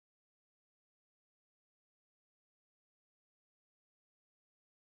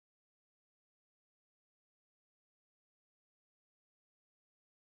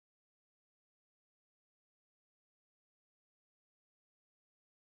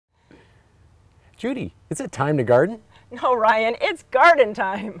Judy, is it time to garden? No, Ryan, it's garden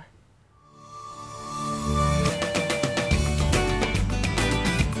time.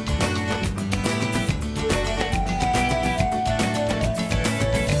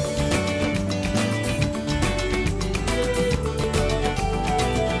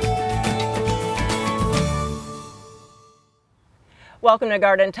 Welcome to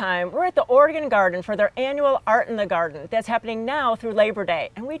Garden Time. We're at the Oregon Garden for their annual Art in the Garden that's happening now through Labor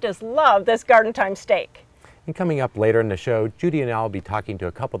Day, and we just love this Garden Time steak. And coming up later in the show, Judy and I will be talking to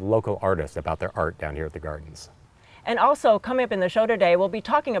a couple of local artists about their art down here at the gardens. And also coming up in the show today, we'll be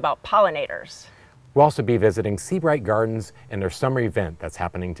talking about pollinators. We'll also be visiting Sebright Gardens and their summer event that's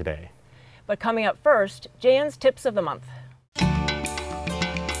happening today. But coming up first, Jan's Tips of the Month.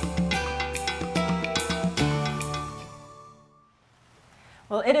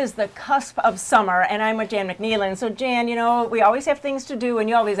 Well, it is the cusp of summer, and I'm with Jan McNeilan. So, Jan, you know, we always have things to do, and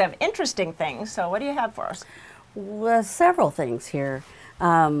you always have interesting things. So what do you have for us? Well, several things here.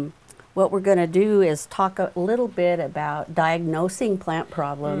 What we're going to do is talk a little bit about diagnosing plant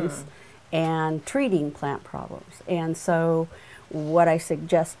problems and treating plant problems. And so what I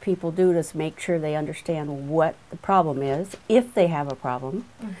suggest people do is make sure they understand what the problem is, if they have a problem,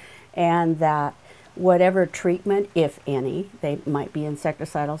 and that whatever treatment, if any, they might be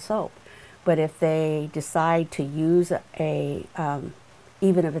insecticidal soap. But if they decide to use a,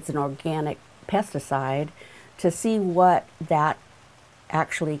 even if it's an organic pesticide, to see what that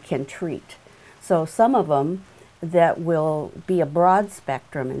actually can treat. So some of them that will be a broad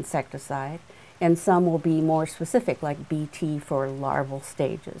spectrum insecticide, and some will be more specific, like BT for larval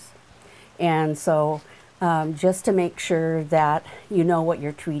stages. And so just to make sure that you know what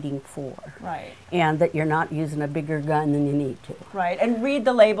you're treating for. Right. And that you're not using a bigger gun than you need to. Right, and read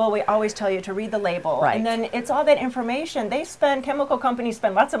the label. We always tell you to read the label. Right. And then it's all that information. Chemical companies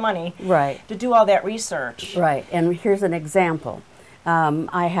spend lots of money to do all that research. Right, and here's an example.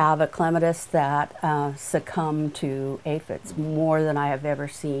 I have a clematis that succumbed to aphids more than I have ever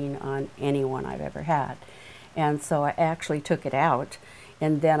seen on anyone I've ever had. And so I actually took it out,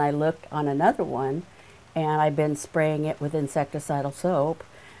 and then I looked on another one, and I've been spraying it with insecticidal soap,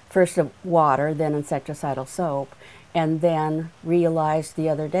 first of water, then insecticidal soap, and then realized the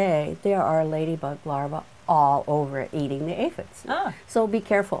other day there are ladybug larvae all over it eating the aphids. So be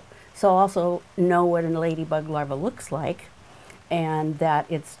careful. So also know what a ladybug larva looks like, and that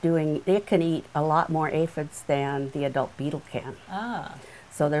it can eat a lot more aphids than the adult beetle can.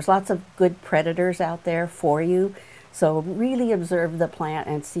 So there's lots of good predators out there for you. So really observe the plant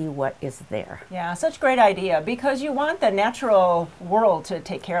and see what is there. Yeah, such a great idea, because you want the natural world to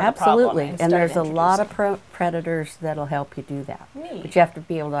take care of the problem. Absolutely, and there's a lot of predators that'll help you do that. Neat. But you have to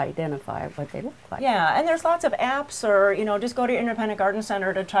be able to identify what they look like. Yeah, and there's lots of apps, or just go to your independent garden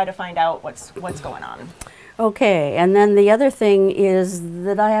center to try to find out what's going on. Okay, and then the other thing is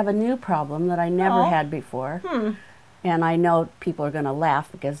that I have a new problem that I never had before. And I know people are going to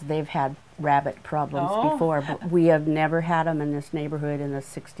laugh because they've had rabbit problems before, but we have never had them in this neighborhood in the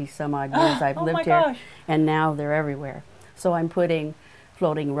 60 some odd years I've lived here, and now they're everywhere. So I'm putting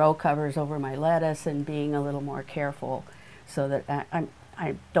floating row covers over my lettuce and being a little more careful so that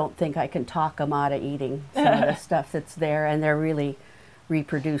I don't think I can talk them out of eating some of the stuff that's there, and they're really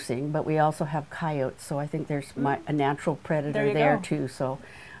reproducing. But we also have coyotes, so I think there's a natural predator there too, so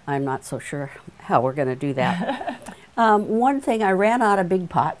I'm not so sure how we're going to do that. One thing, I ran out of big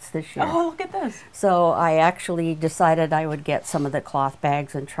pots this year. Oh, look at this. So I actually decided I would get some of the cloth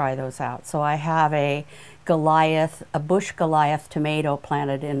bags and try those out. So I have a bush Goliath tomato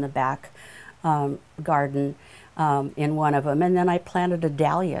planted in the back garden in one of them. And then I planted a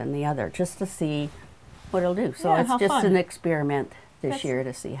dahlia in the other just to see what it'll do. So it's just an experiment this year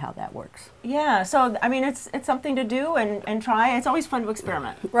to see how that works. Yeah, so I mean it's something to do and try. It's always fun to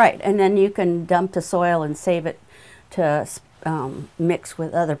experiment. Right, and then you can dump the soil and save it to mix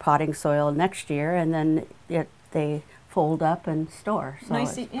with other potting soil next year, and then they fold up and store. So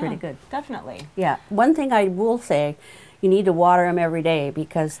it's pretty good. Definitely. Yeah, one thing I will say, you need to water them every day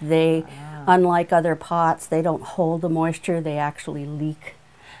because they, unlike other pots, they don't hold the moisture, they actually leak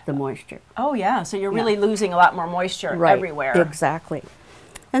the moisture. Oh yeah, so you're really losing a lot more moisture everywhere. Exactly.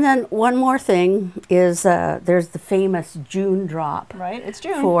 And then one more thing is there's the famous June drop. Right, it's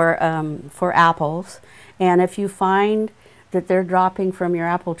June. For apples. And if you find that they're dropping from your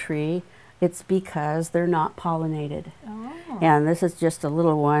apple tree, it's because they're not pollinated. And this is just a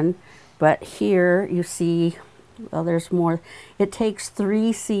little one, but here you see, well, there's more. It takes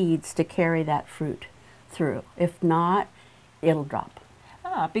 3 seeds to carry that fruit through. If not, it'll drop.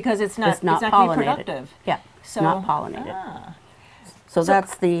 Because it's not pollinated. reproductive. Yeah, so, not pollinated. So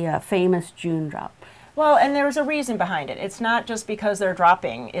that's the famous June drop. Well, and there's a reason behind it. It's not just because they're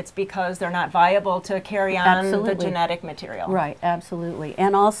dropping. It's because they're not viable to carry on the genetic material. Right, absolutely.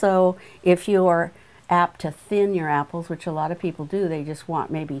 And also, if you're apt to thin your apples, which a lot of people do, they just want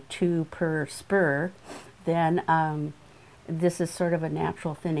maybe 2 per spur, then this is sort of a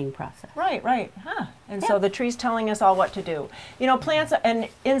natural thinning process. Right, right. Huh. And so the tree's telling us all what to do. You know, plants and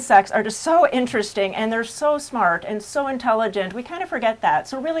insects are just so interesting, and they're so smart and so intelligent. We kind of forget that.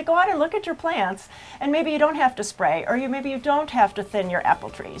 So really go out and look at your plants, and maybe you don't have to spray, or maybe you don't have to thin your apple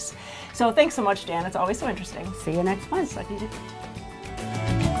trees. So thanks so much, Dan. It's always so interesting. See you next month.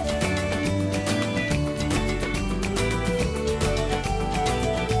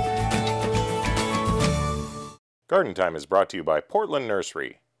 Garden Time is brought to you by Portland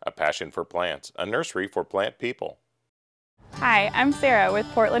Nursery, a passion for plants, a nursery for plant people. Hi, I'm Sarah with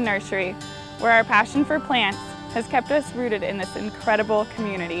Portland Nursery, where our passion for plants has kept us rooted in this incredible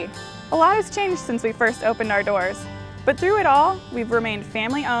community. A lot has changed since we first opened our doors, but through it all, we've remained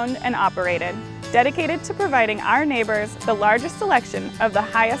family-owned and operated, dedicated to providing our neighbors the largest selection of the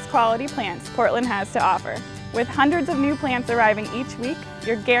highest quality plants Portland has to offer. With hundreds of new plants arriving each week,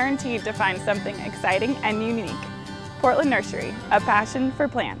 you're guaranteed to find something exciting and unique. Portland Nursery, a passion for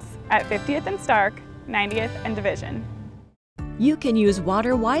plants, at 50th and Stark, 90th and Division. You can use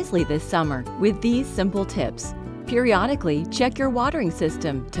water wisely this summer with these simple tips. Periodically, check your watering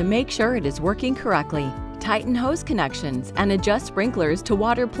system to make sure it is working correctly. Tighten hose connections and adjust sprinklers to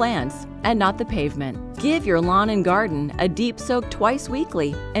water plants and not the pavement. Give your lawn and garden a deep soak twice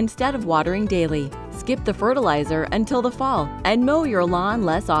weekly instead of watering daily. Skip the fertilizer until the fall and mow your lawn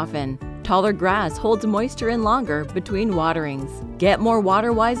less often. Taller grass holds moisture in longer between waterings. Get more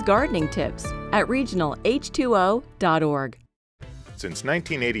water-wise gardening tips at regionalh2o.org. Since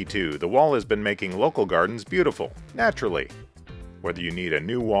 1982, the Wall has been making local gardens beautiful, naturally. Whether you need a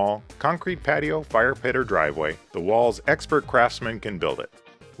new wall, concrete patio, fire pit, or driveway, the Wall's expert craftsmen can build it.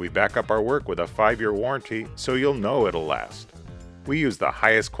 We back up our work with a 5-year warranty, so you'll know it'll last. We use the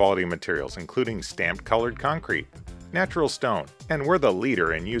highest quality materials, including stamped colored concrete, natural stone, and we're the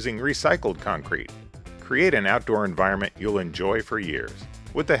leader in using recycled concrete. Create an outdoor environment you'll enjoy for years,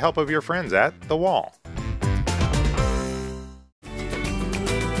 with the help of your friends at The Wall.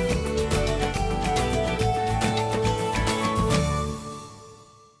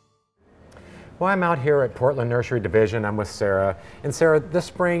 Well, I'm out here at Portland Nursery Division. I'm with Sarah. And Sarah, this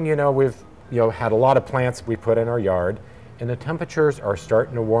spring, we've had a lot of plants we put in our yard, and the temperatures are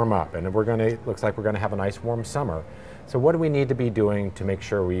starting to warm up, and looks like we're gonna have a nice warm summer. So what do we need to be doing to make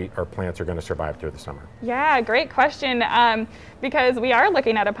sure our plants are gonna survive through the summer? Yeah, great question, because we are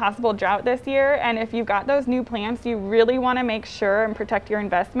looking at a possible drought this year, and if you've got those new plants, you really wanna make sure and protect your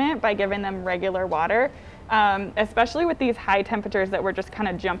investment by giving them regular water, especially with these high temperatures that we're just kind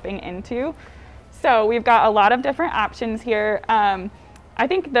of jumping into. So we've got a lot of different options here. I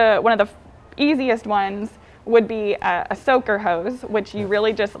think one of the easiest ones would be a soaker hose, which you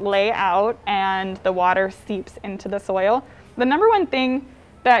really just lay out and the water seeps into the soil. The number one thing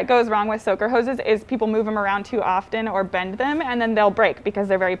that goes wrong with soaker hoses is people move them around too often or bend them, and then they'll break because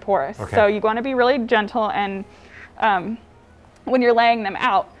they're very porous. Okay. So you want to be really gentle and when you're laying them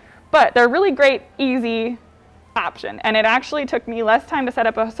out. But they're a really great, easy option, and it actually took me less time to set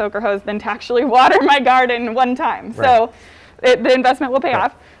up a soaker hose than to actually water my garden one time. Right. So the investment will pay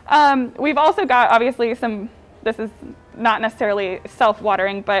off. We've also got obviously this is not necessarily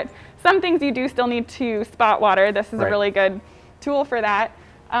self-watering, but some things you do still need to spot water. This is a really good tool for that.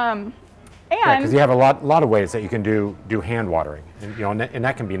 Because you have a lot of ways that you can do hand watering, and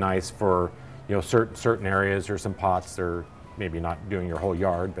that can be nice for certain areas or some pots, or maybe not doing your whole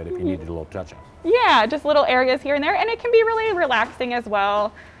yard, but if you needed a little touch-up. Yeah, just little areas here and there, and it can be really relaxing as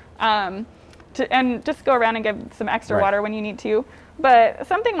well. And just go around and give some extra water when you need to. But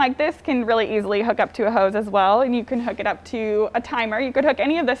something like this can really easily hook up to a hose as well, and you can hook it up to a timer. You could hook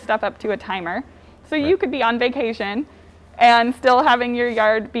any of this stuff up to a timer. So you could be on vacation and still having your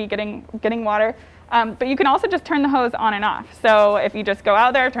yard be getting water. But you can also just turn the hose on and off. So if you just go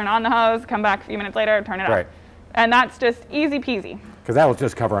out there, turn on the hose, come back a few minutes later, turn it off. And that's just easy peasy. Because that will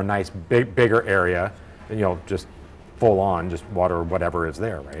just cover a nice bigger area, and just full on, just water whatever is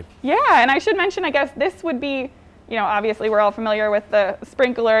there, right? Yeah, and I should mention, I guess this would be, obviously we're all familiar with the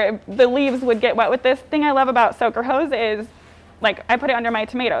sprinkler. The leaves would get wet with this. Thing I love about soaker hose is, like, I put it under my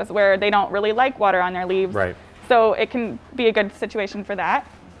tomatoes where they don't really like water on their leaves. Right. So it can be a good situation for that.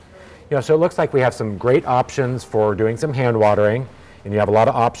 So it looks like we have some great options for doing some hand watering, and you have a lot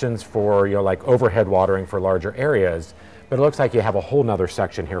of options for, like overhead watering for larger areas. But it looks like you have a whole nother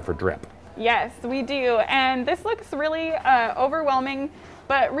section here for drip. Yes, we do. And this looks really overwhelming,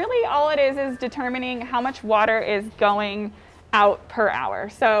 but really all it is determining how much water is going out per hour.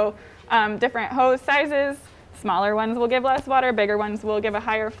 So different hose sizes, smaller ones will give less water, bigger ones will give a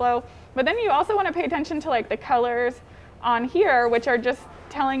higher flow. But then you also want to pay attention to like the colors on here, which are just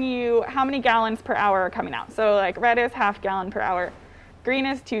telling you how many gallons per hour are coming out. So like red is ½ gallon per hour, green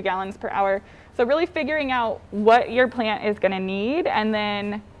is 2 gallons per hour. So really figuring out what your plant is going to need and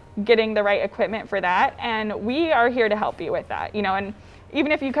then getting the right equipment for that. And we are here to help you with that, you know, and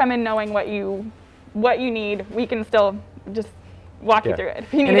even if you come in knowing what you need, we can still just walk you through it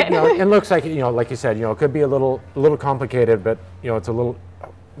if you need it. You know, it looks like, you know, like you said, you know, it could be a little complicated, but you know, it's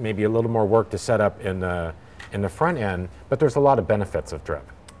maybe a little more work to set up in the front end, but there's a lot of benefits of drip.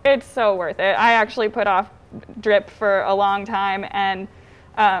 It's so worth it. I actually put off drip for a long time, and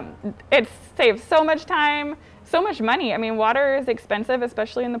it saves so much time, so much money. I mean, water is expensive,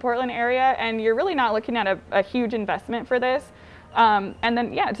 especially in the Portland area, and you're really not looking at a huge investment for this. And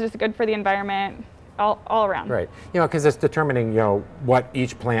then, yeah, it's just good for the environment all around. Right. You know, because it's determining, you know, what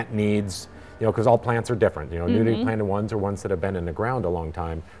each plant needs, you know, because all plants are different. You know, newly planted ones or ones that have been in the ground a long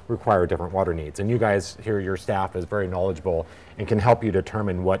time require different water needs. And you guys here, your staff is very knowledgeable and can help you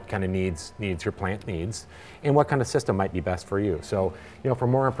determine what kind of needs your plant needs and what kind of system might be best for you. So, you know, for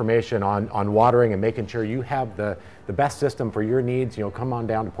more information on watering and making sure you have the best system for your needs, you know, come on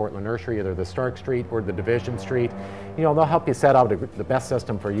down to Portland Nursery, either the Stark Street or the Division Street. You know, they'll help you set out the best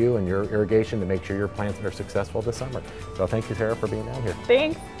system for you and your irrigation to make sure your plants are successful this summer. So thank you, Sarah, for being down here.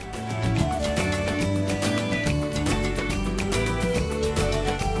 Thanks.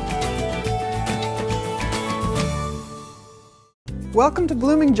 Welcome to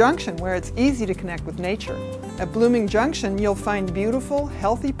Blooming Junction, where it's easy to connect with nature. At Blooming Junction, you'll find beautiful,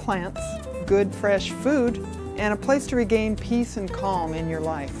 healthy plants, good, fresh food, and a place to regain peace and calm in your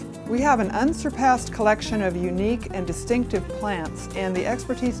life. We have an unsurpassed collection of unique and distinctive plants and the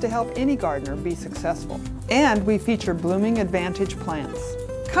expertise to help any gardener be successful. And we feature Blooming Advantage plants.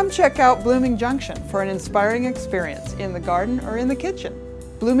 Come check out Blooming Junction for an inspiring experience in the garden or in the kitchen.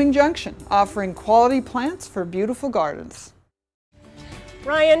 Blooming Junction, offering quality plants for beautiful gardens.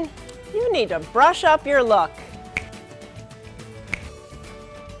 Ryan, you need to brush up your look.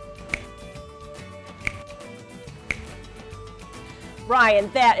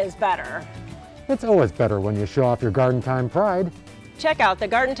 Ryan, that is better. It's always better when you show off your Garden Time pride. Check out the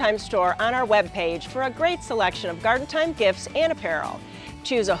Garden Time store on our webpage for a great selection of Garden Time gifts and apparel.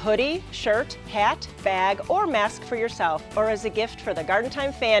 Choose a hoodie, shirt, hat, bag, or mask for yourself or as a gift for the Garden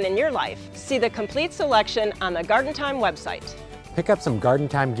Time fan in your life. See the complete selection on the Garden Time website. Pick up some Garden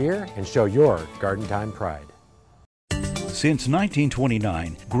Time gear and show your Garden Time pride. Since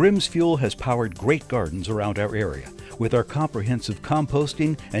 1929, Grimm's Fuel has powered great gardens around our area. With our comprehensive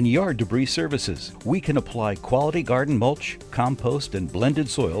composting and yard debris services, we can apply quality garden mulch, compost, and blended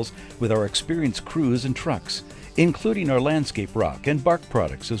soils with our experienced crews and trucks, including our landscape rock and bark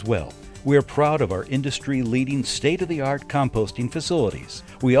products as well. We are proud of our industry-leading state-of-the-art composting facilities.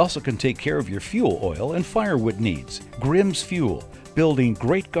 We also can take care of your fuel oil and firewood needs. Grimm's Fuel, building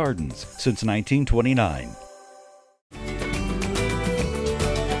great gardens since 1929.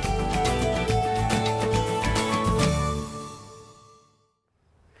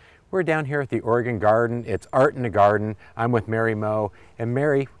 We're down here at the Oregon Garden. It's Art in the Garden. I'm with Mary Moe. And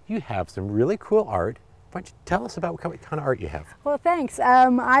Mary, you have some really cool art. Why don't you tell us about what kind of art you have? Well, thanks.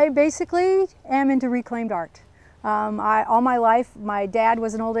 I basically am into reclaimed art. All my life, my dad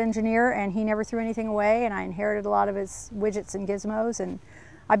was an old engineer and he never threw anything away, and I inherited a lot of his widgets and gizmos, and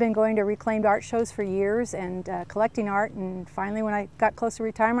I've been going to reclaimed art shows for years and collecting art, and finally when I got close to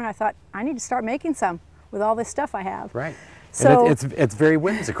retirement I thought I need to start making some with all this stuff I have. Right. So and it's very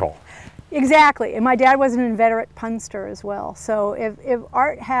whimsical. Exactly, and my dad was an inveterate punster as well, so if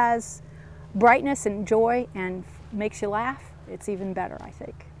art has brightness and joy and makes you laugh, it's even better, I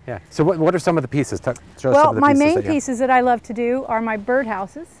think. Yeah. So what are some of the pieces? Show us Well, some of the my pieces main that pieces that I love to do are my bird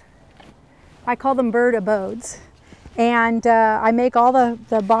houses. I call them bird abodes. And I make all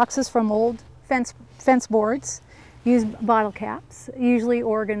the boxes from old fence boards, use bottle caps, usually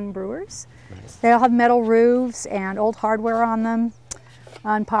Oregon Brewers. Nice. They all have metal roofs and old hardware on them,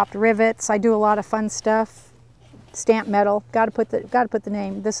 unpopped rivets. I do a lot of fun stuff. Stamped metal, got to put the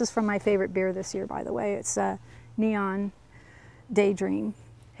name. This is from my favorite beer this year, by the way. It's Neon Daydream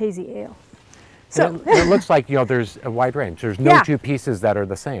Hazy Ale. So it looks like, you know, there's a wide range. There's no two pieces that are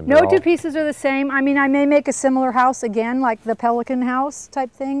the same. No two pieces are the same. I mean, I may make a similar house again, like the Pelican house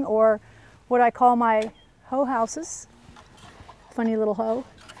type thing, or what I call my hoe houses. Funny little hoe.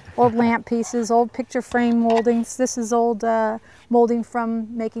 Old lamp pieces, old picture frame moldings. This is old molding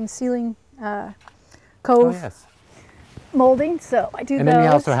from making ceiling cove yes. molding, so I do And those. then you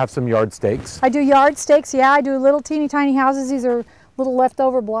also have some yard stakes. I do yard stakes, yeah. I do little teeny tiny houses. These are little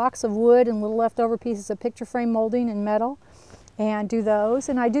leftover blocks of wood and little leftover pieces of picture frame molding and metal, and do those.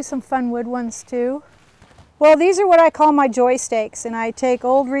 And I do some fun wood ones too. Well, these are what I call my joy stakes, and I take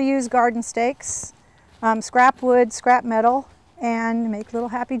old reused garden stakes, scrap wood, scrap metal, and make little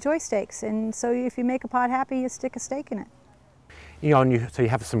happy joy stakes. And so if you make a pot happy, you stick a stake in it. You know, and so you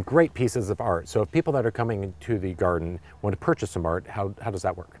have some great pieces of art. So if people that are coming into the garden want to purchase some art, how does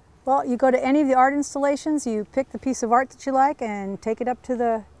that work? Well, you go to any of the art installations, you pick the piece of art that you like and take it up to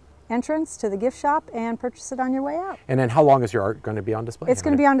the entrance to the gift shop and purchase it on your way out. And then how long is your art going to be on display? It's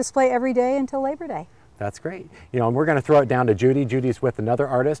going to be on display every day until Labor Day. That's great. You know, and we're going to throw it down to Judy. Judy's with another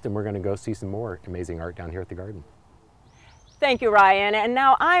artist, and we're going to go see some more amazing art down here at the garden. Thank you, Ryan. And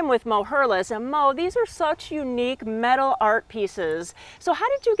now I'm with Mo Hurlis. And Mo, these are such unique metal art pieces. So how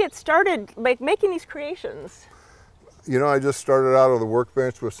did you get started making these creations? You know, I just started out on the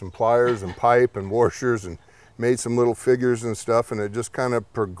workbench with some pliers and pipe and washers and made some little figures and stuff, and it just kind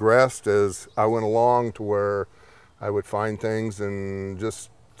of progressed as I went along to where I would find things and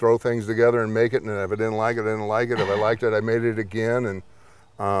just throw things together and make it, and if I didn't like it, I didn't like it. If I liked it, I made it again. And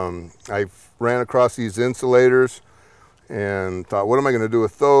I ran across these insulators and thought, what am I going to do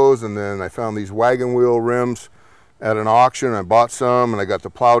with those? And then I found these wagon wheel rims at an auction. I bought some, and I got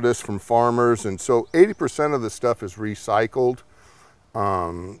the plow disc from farmers. And so 80% of the stuff is recycled.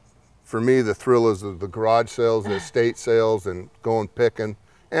 For me, the thrill is the garage sales, the estate sales, and going picking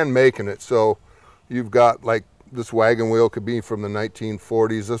and making it. So you've got, like, this wagon wheel could be from the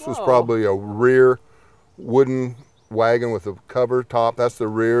 1940s. This was probably a rear wooden wagon with a cover top. That's the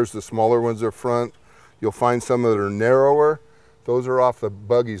rears. The smaller ones are front. You'll find some that are narrower. Those are off the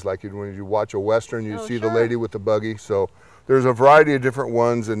buggies, like when you watch a Western, you see the lady with the buggy. So there's a variety of different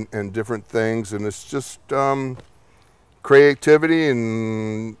ones and different things, and it's just creativity,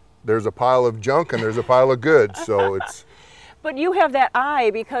 and there's a pile of junk and there's a pile of good. So it's... But you have that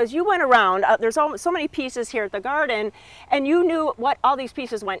eye because you went around, there's so many pieces here at the garden, and you knew what all these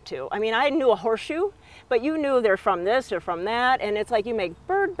pieces went to. I mean, I knew a horseshoe, but you knew they're from this or from that, and it's like you make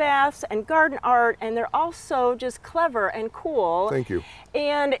bird baths and garden art, and they're also just clever and cool. Thank you.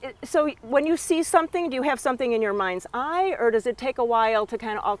 And so when you see something, do you have something in your mind's eye, or does it take a while to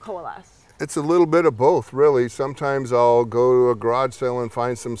kind of all coalesce? It's a little bit of both, really. Sometimes I'll go to a garage sale and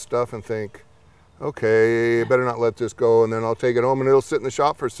find some stuff and think, okay, better not let this go, and then I'll take it home and it'll sit in the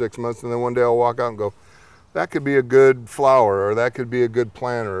shop for 6 months, and then one day I'll walk out and go, that could be a good flower, or that could be a good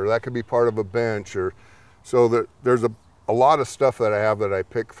planter, or that could be part of a bench, or so there's a lot of stuff that I have that I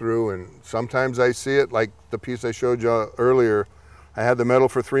pick through, and sometimes I see it, like the piece I showed you earlier. I had the metal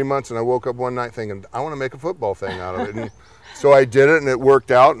for 3 months, and I woke up one night thinking, I want to make a football thing out of it. And so I did it, and it worked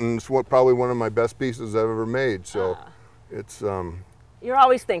out, and it's probably one of my best pieces I've ever made. So it's... You're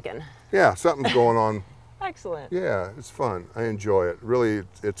always thinking. Yeah, something's going on. Excellent. Yeah, it's fun. I enjoy it. Really,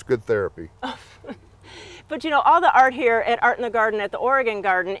 it's good therapy. But you know, all the art here at Art in the Garden at the Oregon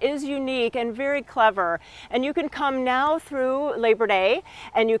Garden is unique and very clever. And you can come now through Labor Day,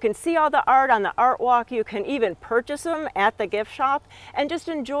 and you can see all the art on the art walk. You can even purchase them at the gift shop and just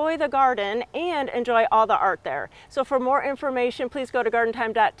enjoy the garden and enjoy all the art there. So for more information, please go to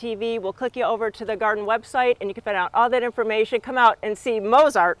gardentime.tv. We'll click you over to the garden website, and you can find out all that information. Come out and see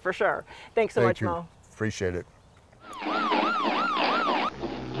Mo's art for sure. Thanks so much, Mo. Appreciate it.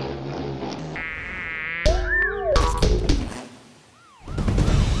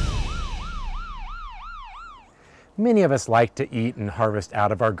 Many of us like to eat and harvest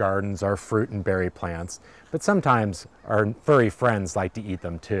out of our gardens our fruit and berry plants, but sometimes our furry friends like to eat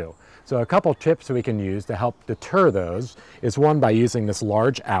them too. So a couple tips we can use to help deter those is one, by using this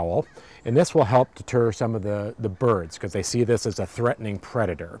large owl, and this will help deter some of the birds because they see this as a threatening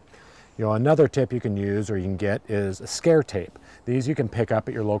predator. You know, another tip you can use or you can get is a scare tape. These you can pick up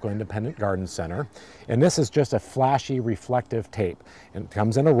at your local independent garden center. And this is just a flashy reflective tape. And it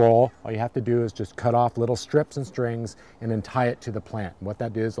comes in a roll. All you have to do is just cut off little strips and strings and then tie it to the plant. And what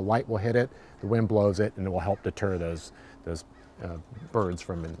that does, the light will hit it, the wind blows it, and it will help deter those birds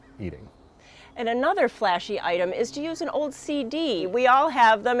from eating. And another flashy item is to use an old CD. We all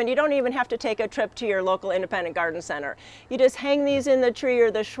have them, and you don't even have to take a trip to your local independent garden center. You just hang these in the tree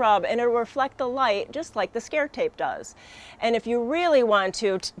or the shrub, and it'll reflect the light just like the scare tape does. And if you really want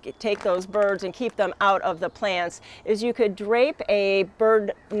to take those birds and keep them out of the plants, is you could drape a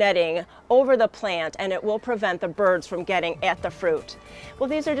bird netting over the plant, and it will prevent the birds from getting at the fruit. Well,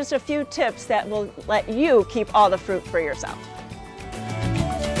 these are just a few tips that will let you keep all the fruit for yourself.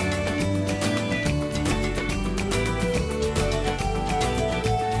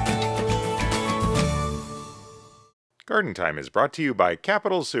 Garden Time is brought to you by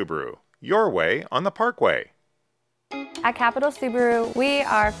Capitol Subaru, your way on the Parkway. At Capitol Subaru, we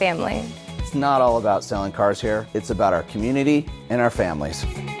are family. It's not all about selling cars here. It's about our community and our families.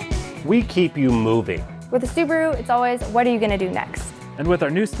 We keep you moving. With a Subaru, it's always, what are you going to do next? And with our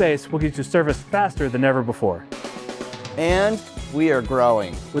new space, we'll get you service faster than ever before. And we are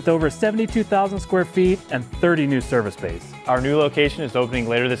growing. With over 72,000 square feet and 30 new service bays. Our new location is opening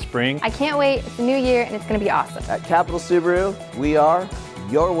later this spring. I can't wait. It's a new year and it's going to be awesome. At Capitol Subaru, we are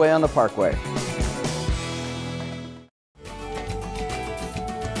your way on the Parkway.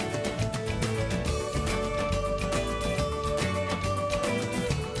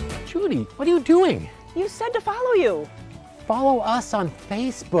 Judy, what are you doing? You said to follow you. Follow us on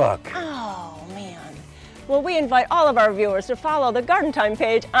Facebook. Oh, man. Well, we invite all of our viewers to follow the Garden Time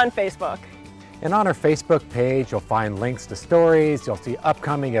page on Facebook. And on our Facebook page, you'll find links to stories, you'll see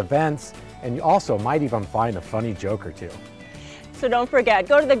upcoming events, and you also might even find a funny joke or two. So don't forget,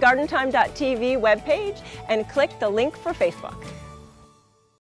 go to the gardentime.tv webpage and click the link for Facebook.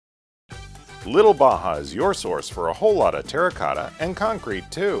 Little Baja is your source for a whole lot of terracotta and concrete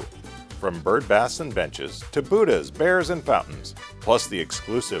too. From bird baths and benches to Buddhas, bears, and fountains, plus the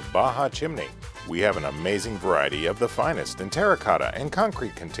exclusive Baja chimney. We have an amazing variety of the finest in terracotta and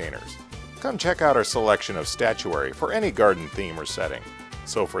concrete containers. Come check out our selection of statuary for any garden theme or setting.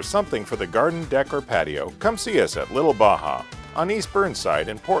 So for something for the garden, deck, or patio, come see us at Little Baja on East Burnside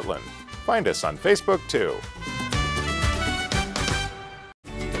in Portland. Find us on Facebook too.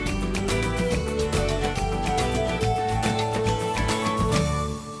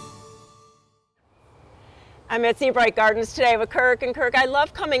 I'm at Sebright Gardens today with Kirk, and Kirk, I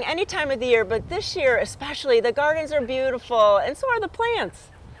love coming any time of the year, but this year especially, the gardens are beautiful, and so are the plants.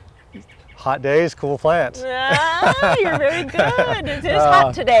 Hot days, cool plants. Ah, you're very good. It is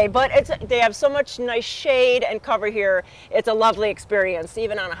hot today, but they have so much nice shade and cover here. It's a lovely experience,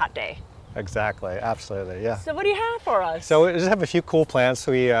 even on a hot day. Exactly, absolutely, yeah. So what do you have for us? So we just have a few cool plants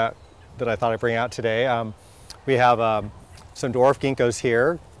that I thought I'd bring out today. We have some dwarf ginkgos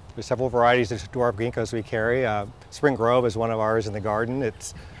here. There's several varieties of dwarf ginkgos we carry. Spring Grove is one of ours in the garden.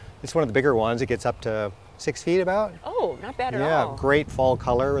 It's one of the bigger ones. It gets up to 6 feet about. Oh, not bad at all. Yeah, great fall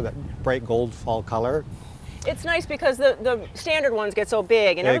color, that bright gold fall color. It's nice because the standard ones get so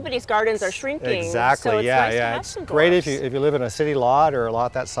big and everybody's gardens are shrinking. Exactly, so it's yeah, nice yeah. to have It's some great dwarfs. if you live in a city lot or a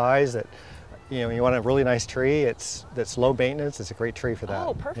lot that size that you want a really nice tree. That's low maintenance. It's a great tree for that.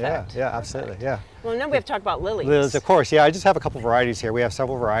 Oh, perfect. Yeah, Perfect. absolutely, yeah. Well, now we have to talk about lilies. Lilies, of course, yeah. I just have a couple varieties here. We have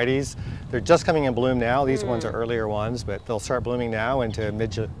several varieties. They're just coming in bloom now. These ones are earlier ones, but they'll start blooming now into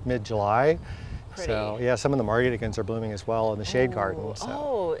mid-July. So yeah, some of the Margaritans are blooming as well in the shade garden. So.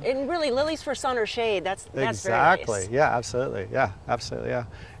 Oh, and really lilies for sun or shade, that's exactly. Very nice. Yeah, absolutely. Yeah, absolutely. Yeah.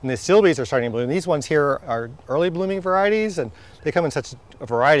 And the Stilbees are starting to bloom. These ones here are early blooming varieties, and they come in such a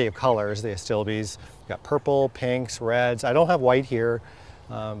variety of colors. The Stilbees, we've got purple, pinks, reds. I don't have white here,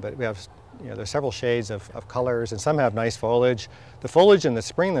 but we have there's several shades of colors, and some have nice foliage. The foliage in the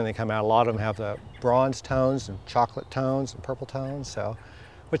spring, then they come out. A lot of them have the bronze tones and chocolate tones and purple tones. So.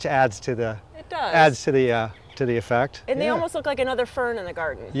 Which adds to the effect. And they almost look like another fern in the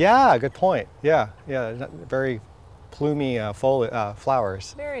garden. Yeah, good point. Yeah, very plumy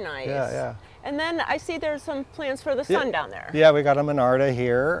flowers. Very nice. Yeah. And then I see there's some plants for the sun down there. Yeah, we got a Monarda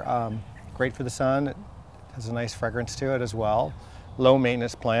here. Great for the sun. It has a nice fragrance to it as well. Low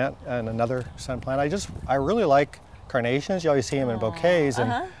maintenance plant, and another sun plant. I really like carnations. You always see them in bouquets,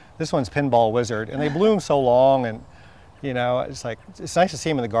 and this one's Pinball Wizard, and they bloom so long, and it's nice to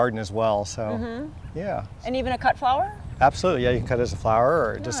see them in the garden as well. So, yeah. And even a cut flower? Absolutely, yeah. You can cut it as a flower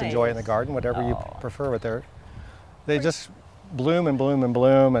or just enjoy it in the garden, whatever you prefer. But they just bloom and bloom and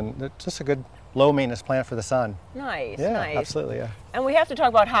bloom, and they're just a good low maintenance plant for the sun. Nice, yeah, nice. Absolutely, yeah. And we have to talk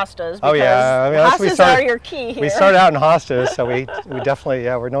about hostas because hostas are your key here. We started out in hostas, so we definitely,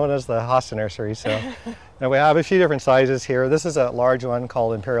 we're known as the hosta nursery. So, we have a few different sizes here. This is a large one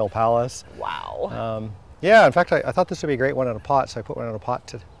called Imperial Palace. Wow. Yeah, in fact, I thought this would be a great one in a pot, so I put one in a pot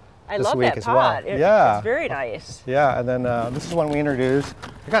this week as well. I love that pot. It's very nice. Yeah, and then this is one we introduced.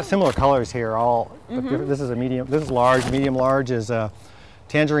 We got similar colors here. This is a medium. This is large. Medium large is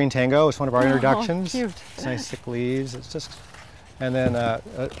Tangerine Tango. It's one of our introductions. Cute. It's nice thick leaves. It's just, and then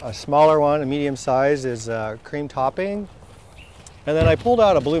a smaller one, a medium size, is Cream Topping. And then I pulled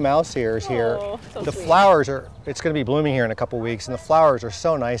out a blue mouse ears here. So the sweet. flowers it's going to be blooming here in a couple weeks, and the flowers are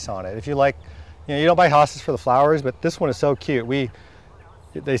so nice on it. If you like. You don't buy hostas for the flowers, but this one is so cute.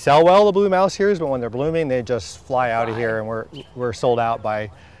 They sell well, the blue mouse ears, but when they're blooming, they just fly out of here, and we're sold out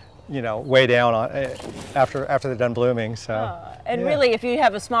by you know, way down on, after they're done blooming. So. And really, if you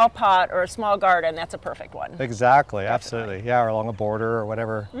have a small pot or a small garden, that's a perfect one. Exactly, absolutely. Yeah, or along a border or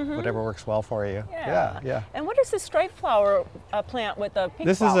whatever, whatever works well for you. Yeah. And what is this striped flower plant with the pink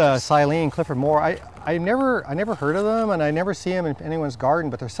This flowers? is a Silene Clifford Moore. I never heard of them, and I never see them in anyone's garden,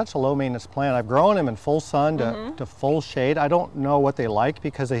 but they're such a low maintenance plant. I've grown them in full sun to full shade. I don't know what they like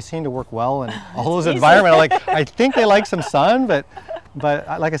because they seem to work well in all those environments. Like, I think they like some sun, but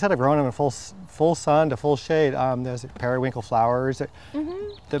like I said, I've grown them in full sun to full shade. There's periwinkle flowers.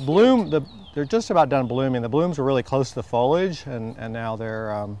 The bloom, they're just about done blooming. The blooms are really close to the foliage, and now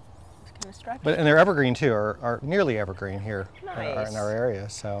they're and they're evergreen too, or nearly evergreen here in our area.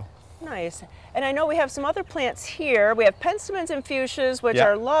 So. Nice. And I know we have some other plants here. We have penstemons and fuchsias, which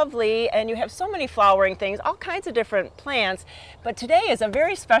are lovely, and you have so many flowering things, all kinds of different plants. But today is a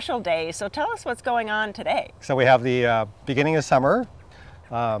very special day, so tell us what's going on today. So we have the beginning of summer,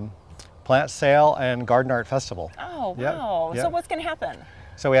 plant sale and garden art festival. Oh, wow. So what's going to happen?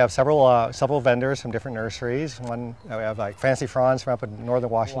 So we have several vendors from different nurseries. One, we have like Fancy Franz from up in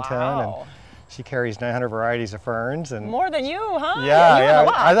northern Washington. Wow. And she carries 900 varieties of ferns. And more than you, huh?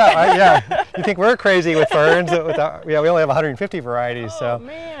 Yeah. I thought, you think we're crazy with ferns? We only have 150 varieties. So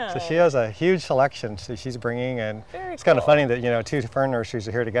she has a huge selection she's bringing, and it's kind of funny that, you know, two fern nurseries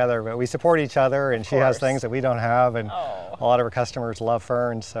are here together, but we support each other, and she has things that we don't have, and a lot of her customers love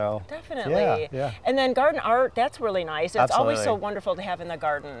ferns. So definitely. Yeah. And then garden art, that's really nice. It's always so wonderful to have in the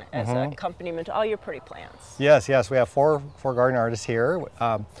garden as an accompaniment to all your pretty plants. Yes. We have four garden artists here.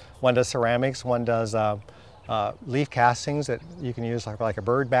 One does ceramics, one does leaf castings that you can use like a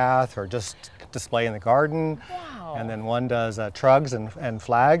bird bath or just display in the garden. Wow. And then one does trugs and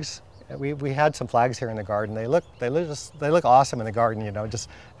flags. We had some flags here in the garden. They look awesome in the garden. You know, just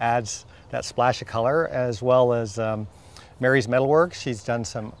adds that splash of color, as well as Mary's Metalwork. She's done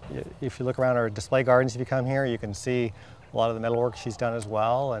some. If you look around our display gardens, if you come here, you can see a lot of the metalwork she's done as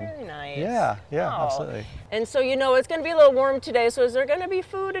well. And very nice. Yeah, absolutely. And so, you know, it's going to be a little warm today, so is there going to be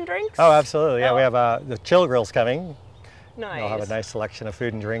food and drinks? Oh, absolutely. Yeah, we have the chill grill's coming. Nice. We'll have a nice selection of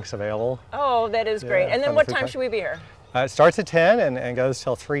food and drinks available. Oh, that is great. And then what time should we be here? It starts at 10 and goes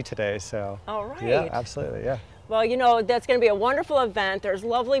till 3 today. So. All right. Yeah, absolutely. Yeah. Well, you know, that's going to be a wonderful event. There's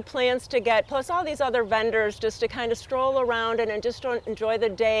lovely plants to get, plus all these other vendors just to kind of stroll around and just enjoy the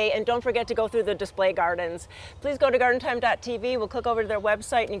day. And don't forget to go through the display gardens. Please go to gardentime.tv. We'll click over to their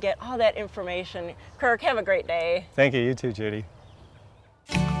website and get all that information. Kirk, have a great day. Thank you. You too, Judy.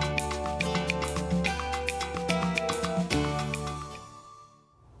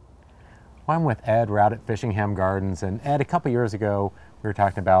 Well, I'm with Ed. We're out at Fishingham Gardens, and Ed, a couple years ago, we were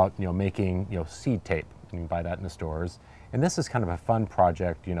talking about making seed tape. You can buy that in the stores, and this is kind of a fun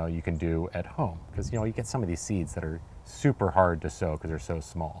project you can do at home, because you get some of these seeds that are super hard to sow because they're so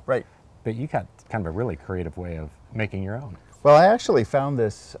small. Right. But you got kind of a really creative way of making your own. Well, I actually found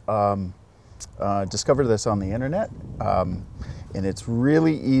this, discovered this on the internet, and it's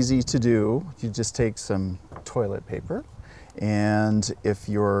really easy to do. You just take some toilet paper, and if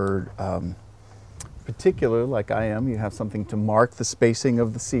you're particular like I am, you have something to mark the spacing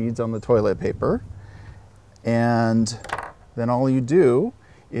of the seeds on the toilet paper. And then all you do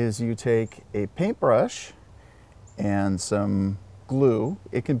is you take a paintbrush and some glue.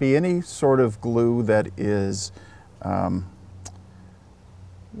 It can be any sort of glue that is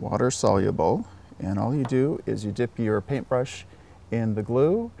water soluble. And all you do is you dip your paintbrush in the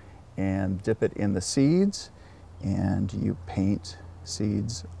glue and dip it in the seeds, and you paint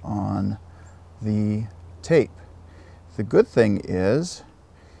seeds on the tape. The good thing is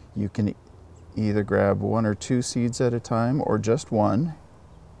you can either grab 1 or 2 seeds at a time, or just one,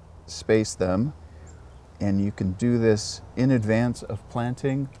 space them, and you can do this in advance of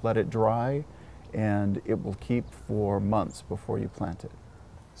planting, let it dry, and it will keep for months before you plant it.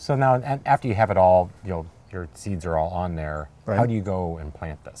 So now, after you have it all, your seeds are all on there, right. How do you go and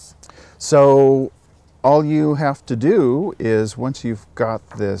plant this? So all you have to do is, once you've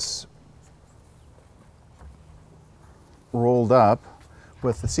got this rolled up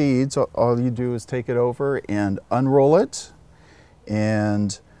with the seeds, all you do is take it over and unroll it,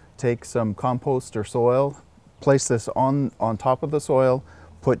 and take some compost or soil, place this on top of the soil,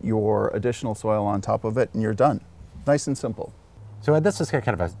 put your additional soil on top of it, and you're done. Nice and simple. So this is kind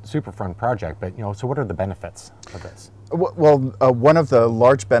of a super fun project, but so what are the benefits of this? Well, one of the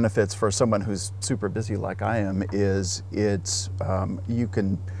large benefits for someone who's super busy like I am is you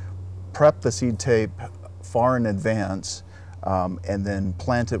can prep the seed tape far in advance, and then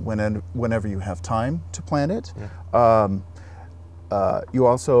plant it whenever you have time to plant it. Yeah. You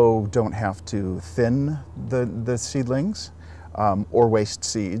also don't have to thin the seedlings. or waste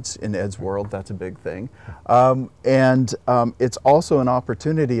seeds. In Ed's world, that's a big thing. It's also an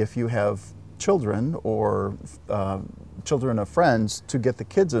opportunity if you have children or children of friends to get the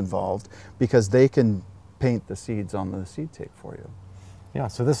kids involved, because they can paint the seeds on the seed tape for you. Yeah,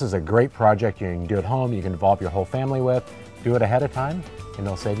 so this is a great project you can do at home, you can involve your whole family with, do it ahead of time, and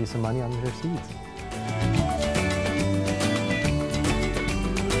it'll save you some money on your seeds.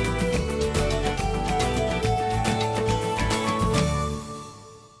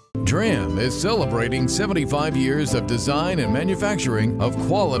 DRAM is celebrating 75 years of design and manufacturing of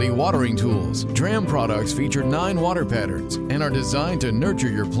quality watering tools. DRAM products feature 9 water patterns and are designed to nurture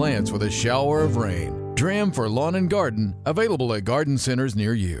your plants with a shower of rain. DRAM for lawn and garden, available at garden centers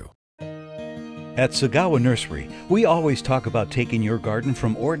near you. At Sagawa Nursery, we always talk about taking your garden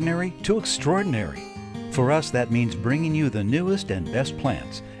from ordinary to extraordinary. For us, that means bringing you the newest and best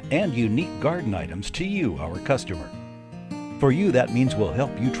plants and unique garden items to you, our customer. For you, that means we'll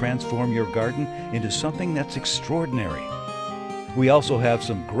help you transform your garden into something that's extraordinary. We also have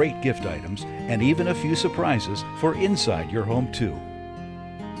some great gift items and even a few surprises for inside your home too.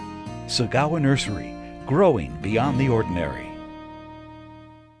 Sagawa Nursery, growing beyond the ordinary.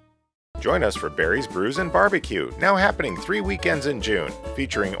 Join us for Berries, Brews, and Barbecue, now happening 3 weekends in June,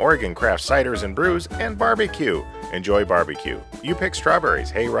 featuring Oregon craft ciders and brews and barbecue. Enjoy barbecue. You pick strawberries,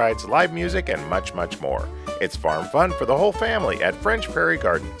 hay rides, live music, and much, much more. It's farm fun for the whole family at French Prairie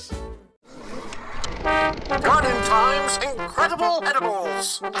Gardens. Garden Time's Incredible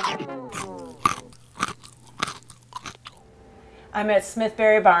Edibles. I'm at Smith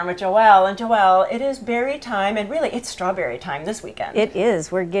Berry Barn with Joelle, and Joelle, it is berry time, and really it's strawberry time this weekend. It is.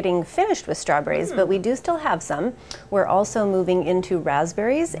 We're getting finished with strawberries, but we do still have some. We're also moving into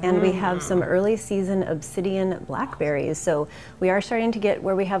raspberries, and we have some early season obsidian blackberries. So we are starting to get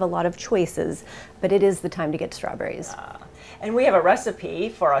where we have a lot of choices, but it is the time to get strawberries. And we have a recipe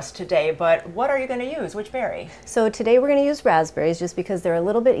for us today, but what are you going to use? Which berry? So today we're going to use raspberries just because they're a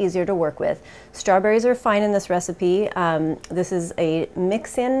little bit easier to work with. Strawberries are fine in this recipe. This is a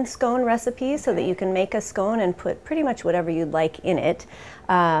mix-in scone recipe so that you can make a scone and put pretty much whatever you'd like in it.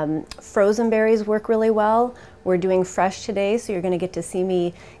 Frozen berries work really well. We're doing fresh today, so you're going to get to see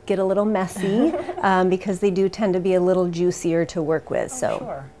me get a little messy because they do tend to be a little juicier to work with.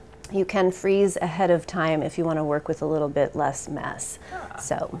 Sure. You can freeze ahead of time if you want to work with a little bit less mess.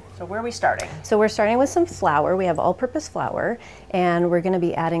 So where are we starting? So we're starting with some flour. We have all-purpose flour, and we're going to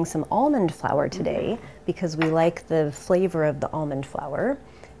be adding some almond flour today because we like the flavor of the almond flour.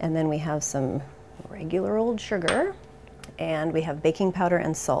 And then we have some regular old sugar, and we have baking powder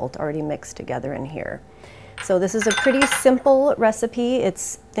and salt already mixed together in here. So this is a pretty simple recipe.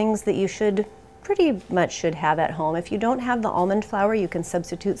 It's things that you pretty much should have at home. If you don't have the almond flour, you can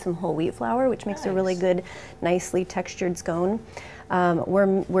substitute some whole wheat flour, which makes a really good, nicely textured scone.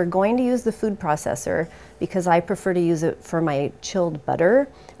 We're going to use the food processor because I prefer to use it for my chilled butter,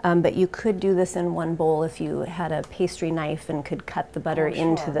 but you could do this in one bowl if you had a pastry knife and could cut the butter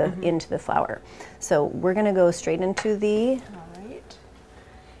into the flour. So we're going to go straight into the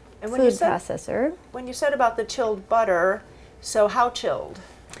food processor. When you said about the chilled butter, so how chilled?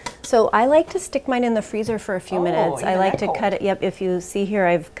 So I like to stick mine in the freezer for a few minutes. I like to cut it, if you see here,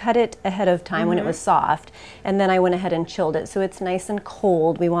 I've cut it ahead of time when it was soft, and then I went ahead and chilled it. So it's nice and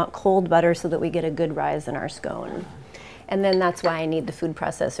cold. We want cold butter so that we get a good rise in our scone. And then that's why I need the food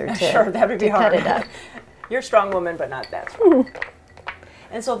processor to cut it up. You're a strong woman, but not that strong.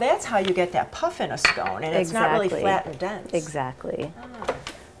 And so that's how you get that puff in a scone, and it's not really flat and dense. Exactly.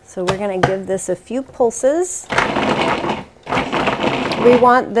 So we're going to give this a few pulses. We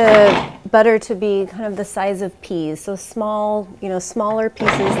want the butter to be kind of the size of peas, so small, smaller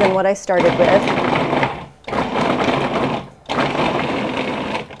pieces than what I started with.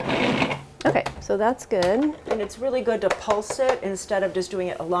 Okay, so that's good. And it's really good to pulse it instead of just doing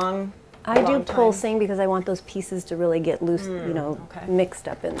it a long I do pulsing because I want those pieces to really get loose, mixed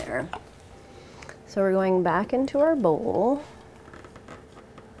up in there. So we're going back into our bowl.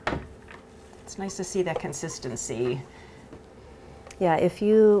 It's nice to see that consistency. Yeah, if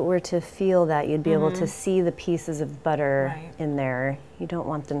you were to feel that, you'd be able to see the pieces of butter in there. You don't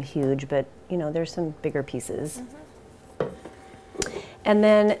want them huge, but there's some bigger pieces. And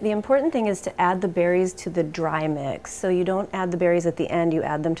then the important thing is to add the berries to the dry mix. So you don't add the berries at the end, you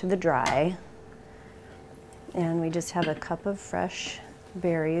add them to the dry. And we just have a cup of fresh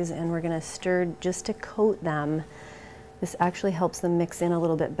berries, and we're going to stir just to coat them. This actually helps them mix in a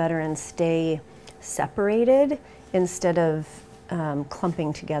little bit better and stay separated instead of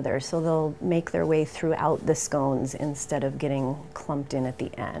clumping together, so they'll make their way throughout the scones instead of getting clumped in at the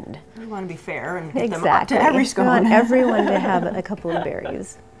end. We want to be fair and get them up Exactly. to every scone. We want everyone to have a couple of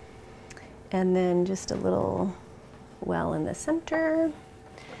berries. And then just a little well in the center.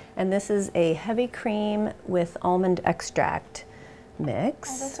 And this is a heavy cream with almond extract mix.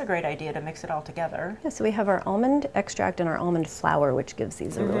 Oh, that's a great idea to mix it all together. Yeah, so we have our almond extract and our almond flour, which gives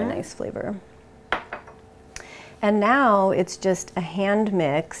these a really nice flavor. And now it's just a hand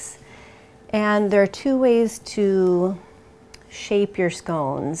mix. And there are two ways to shape your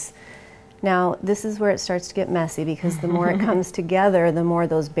scones. Now, this is where it starts to get messy because the more it comes together, the more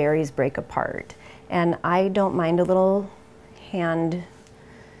those berries break apart. And I don't mind a little hand,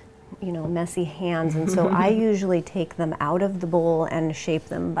 you know, messy hands. And so I usually take them out of the bowl and shape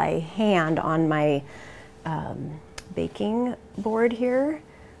them by hand on my baking board here.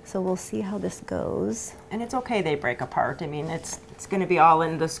 So we'll see how this goes. And it's okay they break apart. I mean, it's going to be all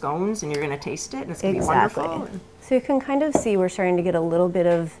in the scones and you're going to taste it and it's going to be wonderful. So you can kind of see we're starting to get a little bit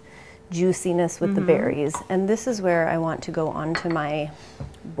of juiciness with the berries. And this is where I want to go onto my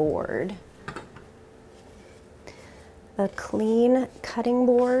board. A clean cutting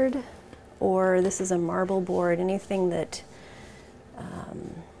board, or this is a marble board, anything that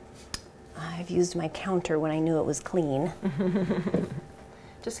I've used my counter when I knew it was clean.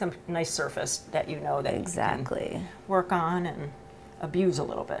 Just some nice surface that you know that you can work on and abuse a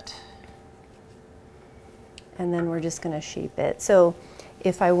little bit. And then we're just going to shape it. So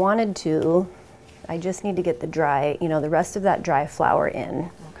if I wanted to, I just need to get the dry, you know, the rest of that dry flour in.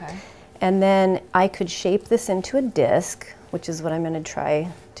 Okay. And then I could shape this into a disc, which is what I'm going to try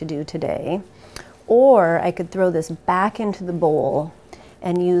to do today. Or I could throw this back into the bowl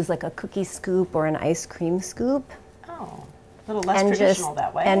and use like a cookie scoop or an ice cream scoop. Oh. A little less traditional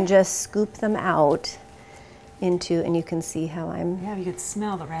that way. And just scoop them out into, and you can see how I'm you could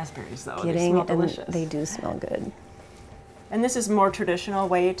smell the raspberries though. Getting, they smell delicious. They do smell good. And this is a more traditional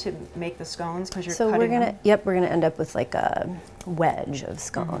way to make the scones because you're so cutting we're gonna, them? Yep, we're gonna end up with like a wedge of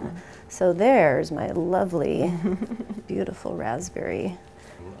scone. So there's my lovely, beautiful raspberry.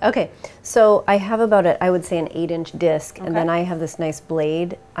 Okay, so I have about I would say an 8-inch disc, and then I have this nice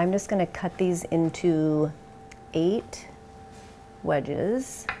blade. I'm just gonna cut these into 8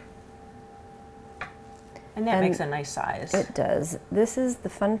 wedges. And that makes a nice size. It does. This is the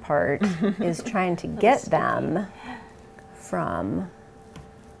fun part, is trying to get them from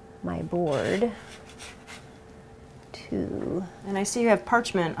my board to... And I see you have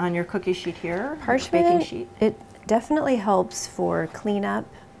parchment on your cookie sheet here. Parchment, baking sheet. It definitely helps for cleanup.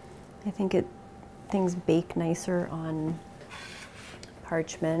 I think things bake nicer on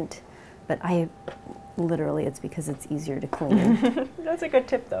parchment, but literally it's because it's easier to clean. That's a good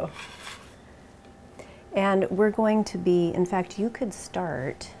tip though. And we're going to be, in fact, you could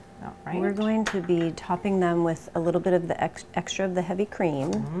start. All right. We're going to be topping them with a little bit of the extra of the heavy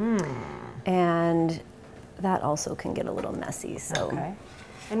cream. And that also can get a little messy. So. Okay.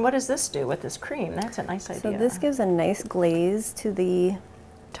 And what does this do with this cream? That's a nice idea. So this gives a nice glaze to the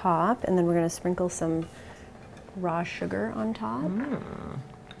top, and then we're going to sprinkle some raw sugar on top,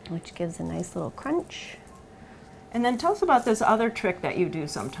 which gives a nice little crunch. And then tell us about this other trick that you do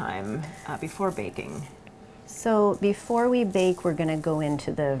sometime before baking. So before we bake, we're going to go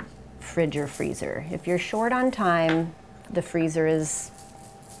into the fridge or freezer. If you're short on time, the freezer is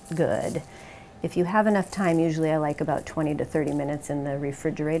good. If you have enough time, usually I like about 20 to 30 minutes in the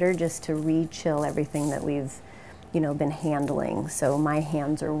refrigerator just to re-chill everything that we've been handling. So my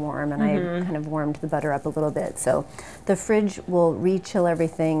hands are warm, and I kind of warmed the butter up a little bit. So the fridge will re-chill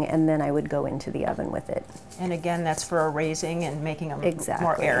everything, and then I would go into the oven with it. And again, that's for erasing and making them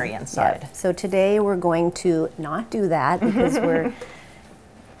more airy inside. Yep. So today we're going to not do that because we're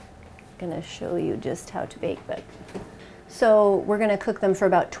going to show you just how to bake. But so we're going to cook them for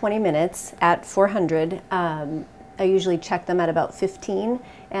about 20 minutes at 400. I usually check them at about 15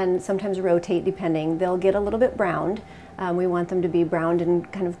 and sometimes rotate depending. They'll get a little bit browned. We want them to be browned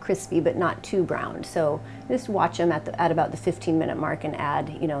and kind of crispy, but not too browned. So just watch them at about the 15-minute mark and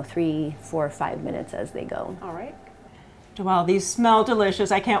add, 3, 4, 5 minutes as they go. All right. Well, these smell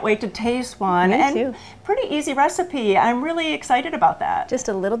delicious. I can't wait to taste one. Me too. Pretty easy recipe. I'm really excited about that. Just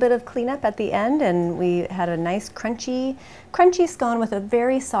a little bit of cleanup at the end, and we had a nice crunchy scone with a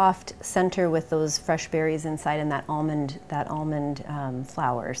very soft center with those fresh berries inside and that almond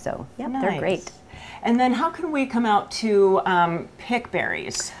flour. So yeah, nice. They're great. And then how can we come out to pick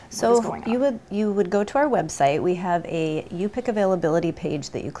berries? So you would go to our website. We have a You Pick availability page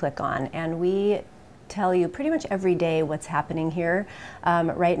that you click on, and we tell you pretty much every day what's happening here.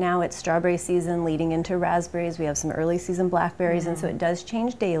 Right now it's strawberry season leading into raspberries. We have some early season blackberries, and so it does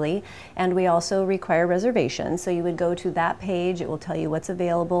change daily. And we also require reservations. So you would go to that page, it will tell you what's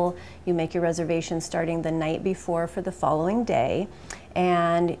available. You make your reservation starting the night before for the following day.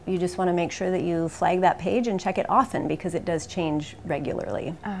 And you just want to make sure that you flag that page and check it often because it does change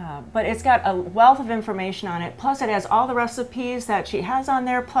regularly. But it's got a wealth of information on it, plus it has all the recipes that she has on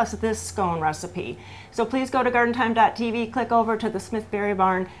there, plus this scone recipe. So please go to gardentime.tv, click over to the Smith Berry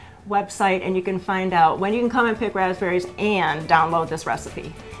Barn website, and you can find out when you can come and pick raspberries and download this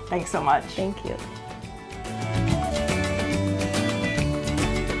recipe. Thanks so much. Thank you.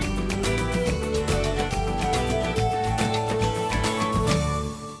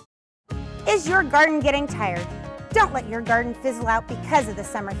 Is your garden getting tired? Don't let your garden fizzle out because of the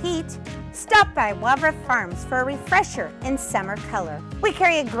summer heat. Stop by Wavra Farms for a refresher in summer color. We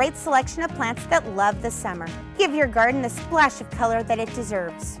carry a great selection of plants that love the summer. Give your garden the splash of color that it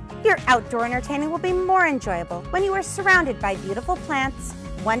deserves. Your outdoor entertaining will be more enjoyable when you are surrounded by beautiful plants,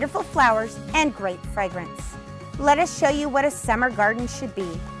 wonderful flowers, and great fragrance. Let us show you what a summer garden should be.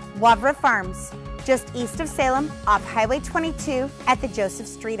 Wavra Farms, just east of Salem, off Highway 22 at the Joseph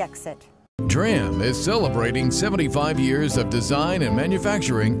Street exit. DRAM is celebrating 75 years of design and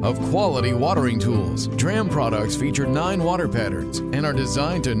manufacturing of quality watering tools. DRAM products feature 9 water patterns and are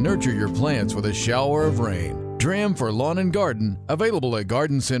designed to nurture your plants with a shower of rain. DRAM for lawn and garden, available at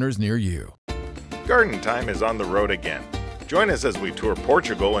garden centers near you. Garden Time is on the road again. Join us as we tour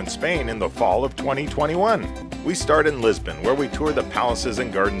Portugal and Spain in the fall of 2021. We start in Lisbon, where we tour the palaces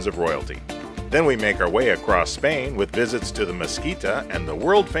and gardens of royalty. Then we make our way across Spain with visits to the Mesquita and the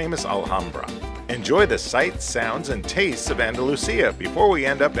world-famous Alhambra. Enjoy the sights, sounds, and tastes of Andalusia before we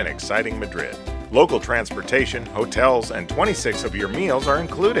end up in exciting Madrid. Local transportation, hotels, and 26 of your meals are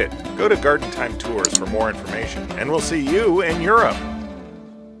included. Go to Garden Time Tours for more information, and we'll see you in Europe.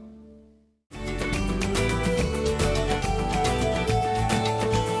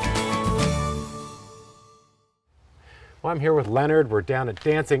 Well, I'm here with Leonard. We're down at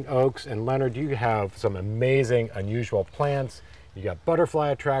Dancing Oaks, and Leonard, you have some amazing, unusual plants. You got butterfly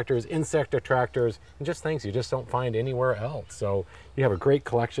attractors, insect attractors, and just things you just don't find anywhere else. So you have a great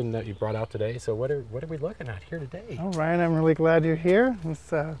collection that you brought out today. So what are we looking at here today? Oh, Ryan, I'm really glad you're here. It's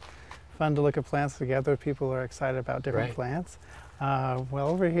fun to look at plants together. People are excited about different plants. Well,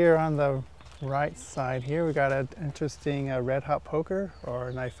 over here on the right side here, we got an interesting red hot poker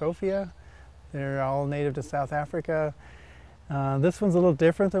or Nyphophia. They're all native to South Africa. This one's a little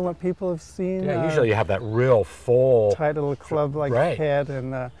different than what people have seen. Yeah, usually you have that real full, tight little club-like head,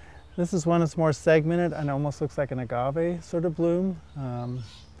 and this is one that's more segmented and almost looks like an agave sort of bloom.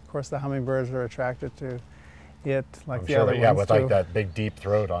 Of course, the hummingbirds are attracted to it, like the other ones. Yeah, with like that big deep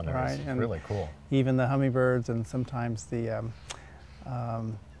throat on there. Right, It's and really cool. Even the hummingbirds and sometimes the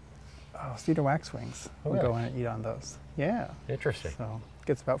cedar waxwings will go in and eat on those. Yeah. Interesting. So it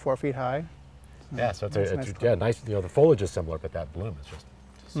gets about 4 feet high. Yeah, so it's nice. You know, the foliage is similar, but that bloom is just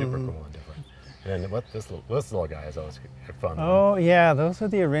super cool and different. And then what this little guy is always fun. Oh yeah, those are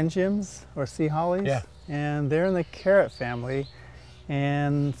the eryngiums or sea hollies. Yeah. And they're in the carrot family,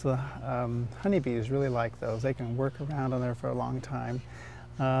 and the honeybees really like those. They can work around on there for a long time.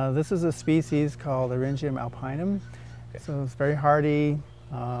 This is a species called Eryngium alpinum. Okay. So it's very hardy,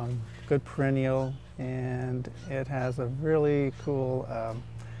 good perennial, and it has a really cool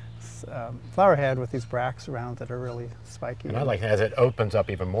flower head with these bracts around that are really spiky. And I like as it opens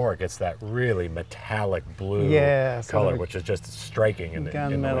up even more, it gets that really metallic blue color, which is just striking in the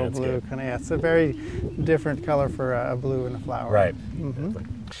gunmetal blue. It's a very different color for a blue in a flower. Right.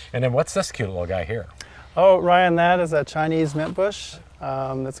 And then what's this cute little guy here? Oh, Ryan, that is a Chinese mint bush.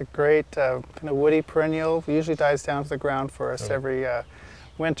 It's a great kind of woody perennial. It usually dies down to the ground for us every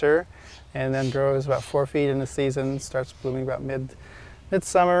winter, and then grows about 4 feet in the season. Starts blooming about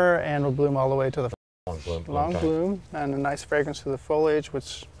midsummer and will bloom all the way to the long bloom, and a nice fragrance through the foliage,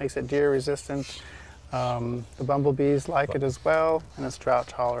 which makes it deer resistant. The bumblebees like it as well, and it's drought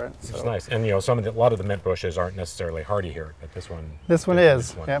tolerant. So. It's nice, and you know, a lot of the mint bushes aren't necessarily hardy here, but this one. This one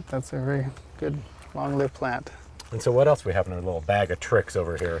is. Yep, that's a very good long-lived plant. And so, what else we have in our little bag of tricks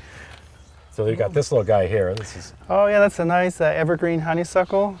over here? So you got this little guy here. This is. Oh yeah, that's a nice evergreen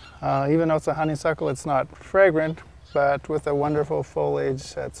honeysuckle. Even though it's a honeysuckle, it's not fragrant. But with a wonderful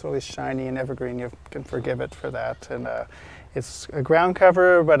foliage that's really shiny and evergreen, you can forgive it for that. And it's a ground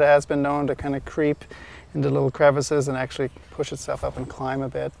cover, but it has been known to kind of creep into little crevices and actually push itself up and climb a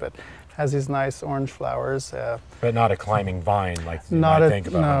bit. But it has these nice orange flowers. But not a climbing vine like you might think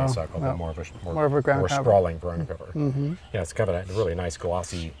about honeysuckle, but more of a ground cover. Sprawling ground cover. Yeah, it's got a really nice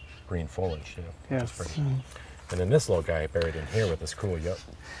glossy green foliage too. Yes. And then this little guy buried in here with this cool yoke.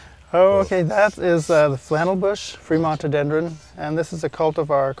 Oh, okay, that is the flannel bush, Fremontodendron, and this is a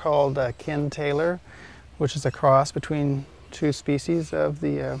cultivar called Ken Taylor, which is a cross between two species of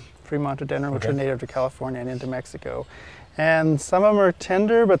the Fremontodendron, which are native to California and into Mexico. And some of them are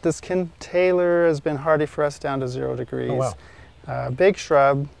tender, but this Ken Taylor has been hardy for us down to 0 degrees. Oh, wow. Big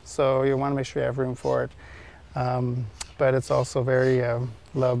shrub, so you want to make sure you have room for it. But it's also very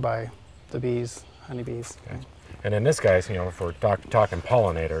loved by the bees, honeybees. Okay. And then this guy's, you know, if we're talking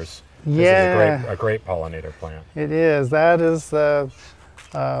pollinators, this is a great pollinator plant. It is. That is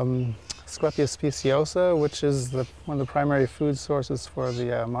Asclepias speciosa, which is one of the primary food sources for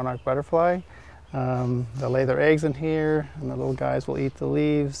the monarch butterfly. They'll lay their eggs in here, and the little guys will eat the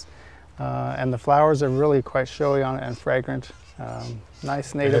leaves. And the flowers are really quite showy on it and fragrant.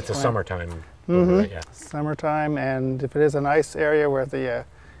 Nice native And it's a plant. summertime. Mm-hmm. Yeah. Summertime, and if it is a nice area where the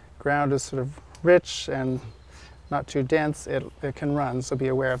ground is sort of rich and not too dense, it can run, so be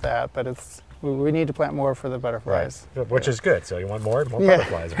aware of that. But we need to plant more for the butterflies. Right. Which is good, so you want more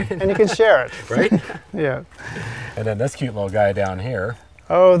butterflies. Right? And you can share it. Right? Yeah. And then this cute little guy down here.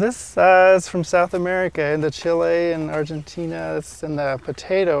 Oh, this is from South America, into Chile and Argentina. It's in the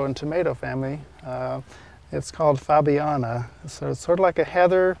potato and tomato family. It's called Fabiana. So it's sort of like a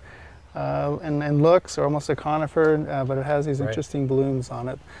heather and looks, or almost a conifer, but it has these interesting blooms on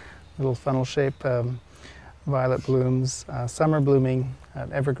it, little funnel-shaped violet blooms, summer blooming,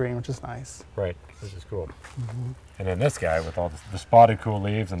 evergreen, which is nice. Right, which is cool. And then this guy with all the spotted cool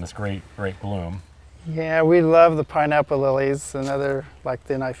leaves and this great bloom. Yeah, we love the pineapple lilies, another like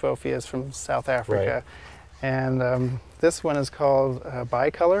the Niphopias from South Africa. Right. And this one is called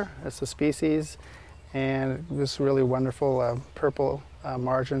bicolor. It's a species, and this really wonderful purple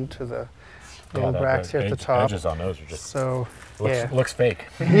margin to the little bracts here at the top. Edges on those are just looks fake.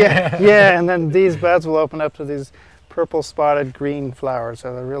 Yeah, and then these buds will open up to these purple spotted green flowers.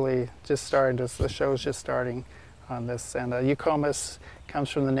 So they're really just starting to, the show's just starting on this. And Eucomis comes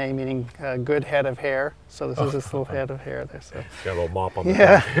from the name meaning good head of hair. So this is this little head of hair there. So. Got a little mop on the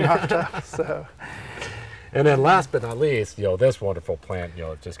top. Mopped up. So. And then last but not least, you know, this wonderful plant, you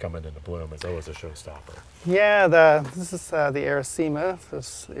know, just coming into bloom is always a showstopper. Yeah, this is the Erycema.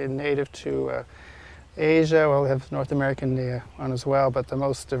 It's native to Asia. Well, we have North American one as well, but the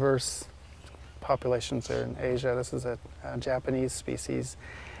most diverse populations are in Asia. This is a Japanese species.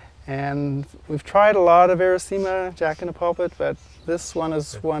 And we've tried a lot of Erycema, jack in the pulpit, but this one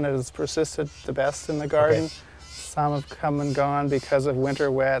is one that has persisted the best in the garden. Okay. Some have come and gone because of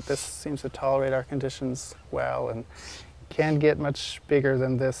winter wet. This seems to tolerate our conditions well and can get much bigger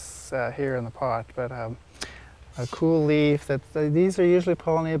than this here in the pot. But a cool leaf. These are usually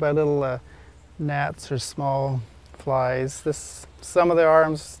pollinated by little gnats or small flies. Some of the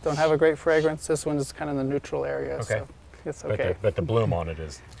arms don't have a great fragrance. This one is kind of in the neutral area. Okay. So it's okay. But the bloom on it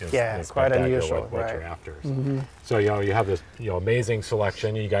is quite unusual. What you're after. So you know, you have this amazing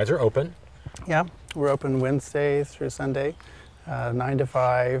selection. You guys are open. Yeah, we're open Wednesday through Sunday, 9 to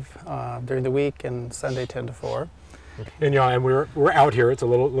 5 during the week, and Sunday 10 to 4. And and we're out here. It's a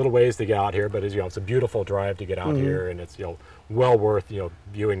little ways to get out here, but it's a beautiful drive to get out here, and it's well worth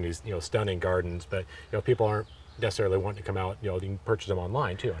viewing these stunning gardens. But people aren't necessarily wanting to come out. You can purchase them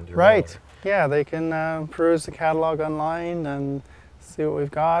online too. Right. Yeah, they can peruse the catalog online and see what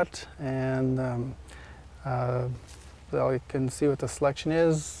we've got, and they can see what the selection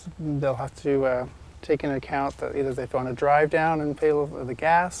is. They'll have to take into account that either they want to drive down and pay the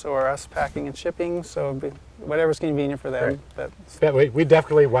gas, or us packing and shipping. So whatever's convenient for them. Right. But we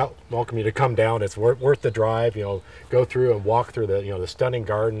definitely welcome you to come down. It's worth the drive. Go through and walk through the stunning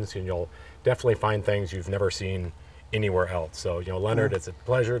gardens, and you'll definitely find things you've never seen anywhere else. So Leonard, it's a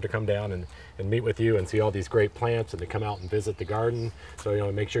pleasure to come down and meet with you and see all these great plants, and to come out and visit the garden.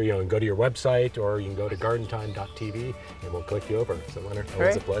 So make sure you can go to your website, or you can go to gardentime.tv, and we'll click you over. So Leonard,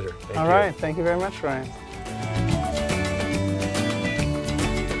 always a pleasure. Thank you. All right, thank you very much, Ryan.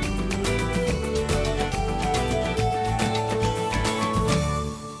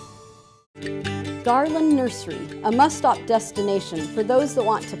 Garland Nursery, a must-stop destination for those that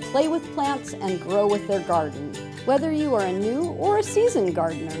want to play with plants and grow with their garden. Whether you are a new or a seasoned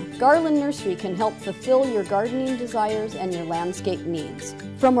gardener, Garland Nursery can help fulfill your gardening desires and your landscape needs.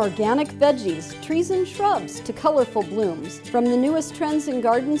 From organic veggies, trees and shrubs, to colorful blooms, from the newest trends in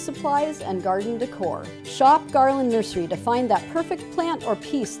garden supplies and garden decor. Shop Garland Nursery to find that perfect plant or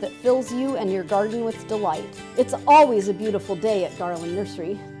piece that fills you and your garden with delight. It's always a beautiful day at Garland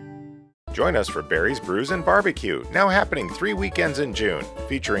Nursery. Join us for Berries, Brews, and Barbecue, now happening 3 weekends in June,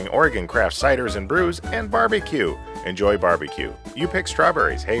 featuring Oregon craft ciders and brews and barbecue. Enjoy barbecue. You pick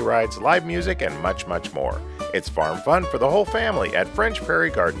strawberries, hay rides, live music, and much, much more. It's farm fun for the whole family at French Prairie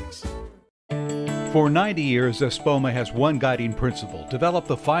Gardens. For 90 years, Espoma has one guiding principle: develop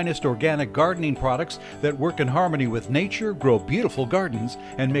the finest organic gardening products that work in harmony with nature, grow beautiful gardens,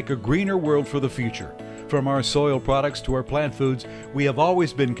 and make a greener world for the future. From our soil products to our plant foods, we have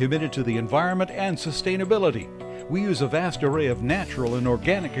always been committed to the environment and sustainability. We use a vast array of natural and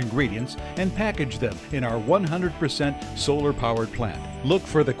organic ingredients and package them in our 100% solar-powered plant. Look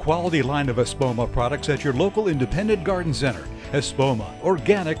for the quality line of Espoma products at your local independent garden center. Espoma,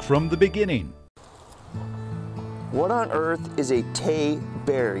 organic from the beginning. What on earth is a Tay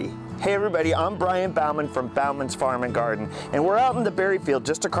berry? Hey everybody, I'm Brian Bauman from Bauman's Farm and Garden, and we're out in the berry field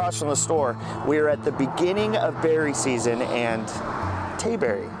just across from the store. We are at the beginning of berry season, and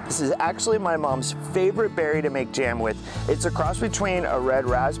Tayberry. This is actually my mom's favorite berry to make jam with. It's a cross between a red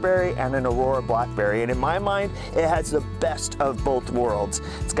raspberry and an Aurora blackberry, and in my mind, it has the best of both worlds.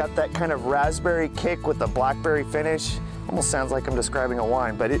 It's got that kind of raspberry kick with the blackberry finish. Almost sounds like I'm describing a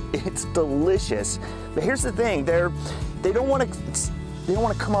wine, but it's delicious. But here's the thing, they don't want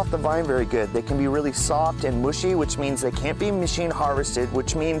to come off the vine very good. They can be really soft and mushy, which means they can't be machine harvested,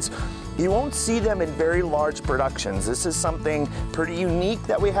 which means you won't see them in very large productions. This is something pretty unique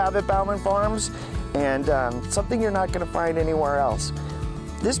that we have at Bauman Farms, and something you're not going to find anywhere else.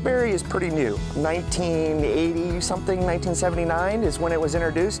 This berry is pretty new. 1980 something, 1979 is when it was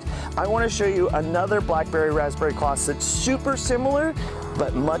introduced. I want to show you another blackberry raspberry cross that's super similar,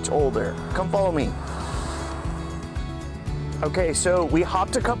 but much older. Come follow me. Okay, so we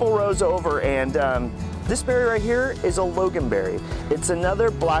hopped a couple rows over, and this berry right here is a loganberry. It's another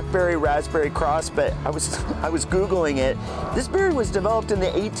blackberry raspberry cross, but I was Googling it. This berry was developed in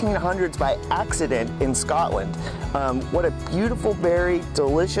the 1800s by accident in Scotland. What a beautiful berry,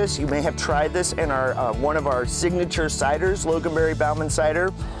 delicious. You may have tried this in our one of our signature ciders, Loganberry Bauman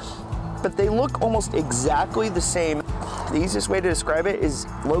cider, but they look almost exactly the same. The easiest way to describe it is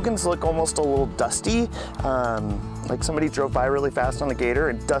Logans look almost a little dusty, like somebody drove by really fast on the gator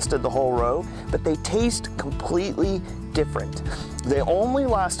and dusted the whole row, but they taste completely different. They only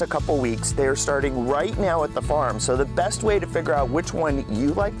last a couple weeks. They are starting right now at the farm, so the best way to figure out which one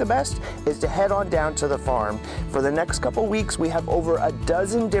you like the best is to head on down to the farm. For the next couple weeks, we have over a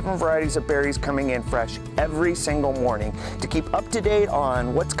dozen different varieties of berries coming in fresh every single morning. To keep up to date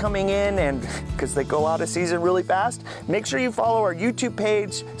on what's coming in, and because they go out of season really fast, make sure you follow our YouTube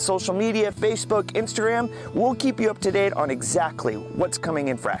page, social media, Facebook, Instagram. We'll keep you up to date on exactly what's coming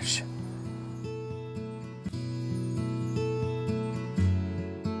in fresh.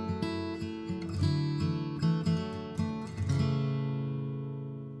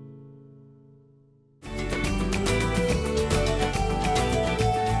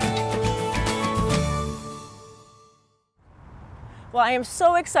 Well, I am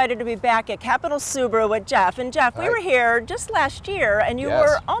so excited to be back at Capitol Subaru with Jeff. And Jeff, we were here just last year, and you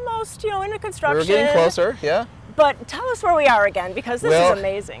were almost, into construction. We were getting closer, yeah. But tell us where we are again, because this is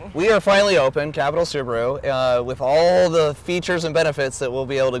amazing. We are finally open, Capitol Subaru, with all the features and benefits that we'll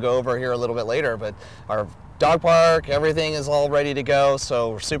be able to go over here a little bit later. But our dog park, everything is all ready to go,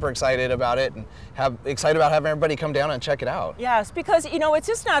 so we're super excited about it and excited about having everybody come down and check it out. Yes, because it's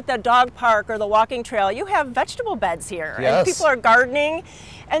just not the dog park or the walking trail. You have vegetable beds here, yes. And people are gardening.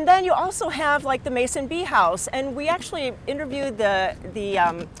 And then you also have like the Mason Bee House, and we actually interviewed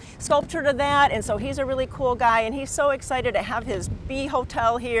the sculptor to that, and so he's a really cool guy, and he's so excited to have his bee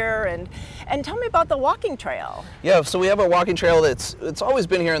hotel here. And tell me about the walking trail. Yeah, so we have a walking trail it's always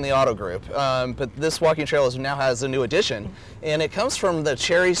been here in the auto group, but this walking trail now has a new addition, and it comes from the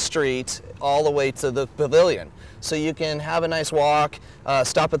Cherry Street all the way to the pavilion. So you can have a nice walk,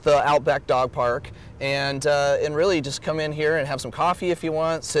 stop at the Outback Dog Park, and really just come in here and have some coffee if you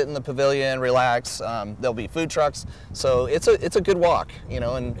want, sit in the pavilion, relax. There'll be food trucks, so it's a good walk, and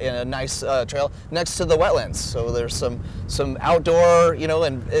a nice trail next to the wetlands. So there's some outdoor,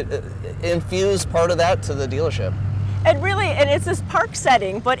 and infuse part of that to the dealership. And it's this park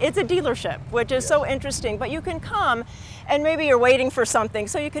setting, but it's a dealership, which is so interesting. But you can come, and maybe you're waiting for something,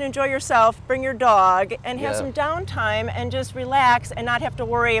 so you can enjoy yourself, bring your dog, and have some downtime and just relax and not have to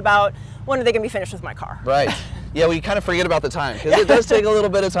worry about when are they going to be finished with my car. Right. Yeah, we kind of forget about the time because it does take a little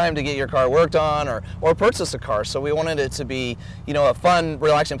bit of time to get your car worked on or purchase a car. So we wanted it to be, you know, a fun,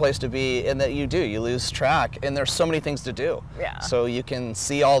 relaxing place to be, and that you lose track, and there's so many things to do. Yeah. So you can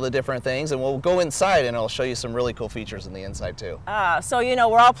see all the different things, and we'll go inside and I'll show you some really cool features in the inside too. So you know,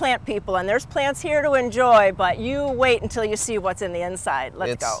 we're all plant people, and there's plants here to enjoy, but you wait until you see what's in the inside.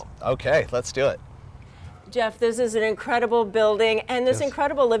 Let's go. Okay, let's do it. Jeff, this is an incredible building and this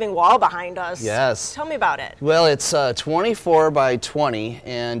incredible living wall behind us. Yes. Tell me about it. Well, it's 24 by 20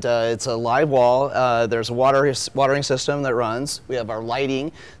 and it's a live wall. There's a watering system that runs. We have our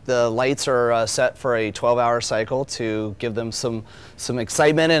lighting. The lights are set for a 12-hour cycle to give them some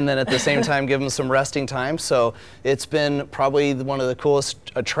excitement and then at the same time give them some resting time. So it's been probably one of the coolest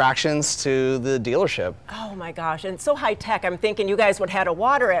attractions to the dealership. Oh my gosh, and so high tech. I'm thinking you guys would have to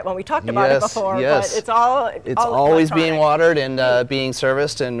water it when we talked about it before, but it's always being watered and being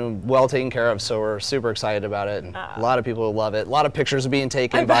serviced and well taken care of, so we're super excited about it. And a lot of people love it. A lot of pictures are being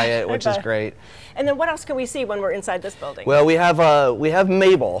taken by it, which is great. And then what else can we see when we're inside this building? Well, we have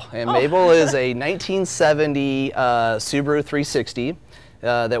Mabel, and Mabel is a 1970 Subaru 360.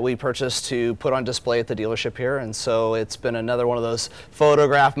 That we purchased to put on display at the dealership here, and so it's been another one of those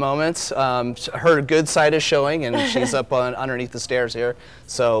photograph moments. Her good side is showing, and she's up underneath the stairs here,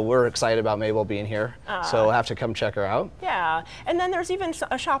 so we're excited about Mabel being here. So we'll have to come check her out. Yeah, and then there's even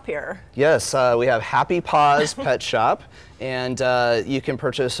a shop here. Yes, we have Happy Paws Pet Shop, and you can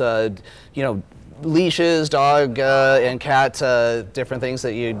purchase, you know, leashes, dog and cat, different things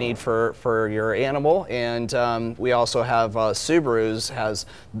that you need for your animal. And we also have Subaru's has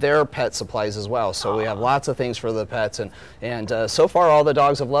their pet supplies as well. So we have lots of things for the pets, and so far all the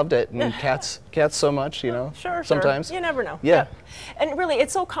dogs have loved it, and cats so much, you know. Sure, sometimes. You never know. Yeah. And really,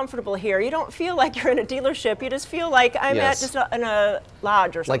 it's so comfortable here. You don't feel like you're in a dealership. You just feel like I'm at just in a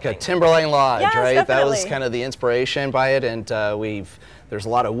lodge or something. Like a Timberline Lodge, yes, right? Definitely. That was kind of the inspiration by it, and there's a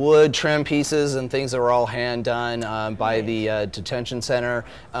lot of wood trim pieces and things that were all hand done by the detention center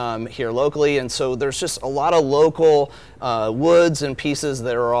here locally, and so there's just a lot of local woods and pieces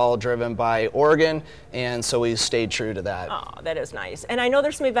that are all driven by Oregon, and so we stayed true to that. Oh, that is nice. And I know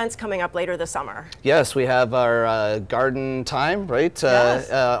there's some events coming up later this summer. Yes, we have our garden time, right,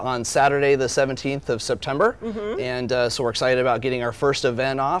 on Saturday the 17th of September, and so we're excited about getting our first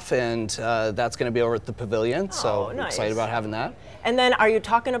event off, and that's going to be over at the pavilion, so we're excited about having that. And then are you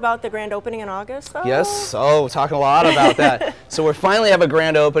talking about the grand opening in August, though? Yes, we're talking a lot about that. So we finally have a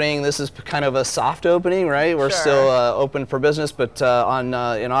grand opening. This is kind of a soft opening, right? We're still open for business, but in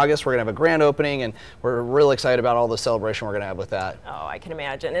August we're going to have a grand opening, and we're really excited about all the celebration we're going to have with that. Oh, I can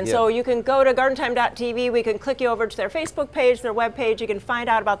imagine. And so you can go to gardentime.tv. We can click you over to their Facebook page, their web page. You can find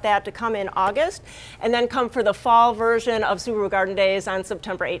out about that to come in August, and then come for the fall version of Subaru Garden Days on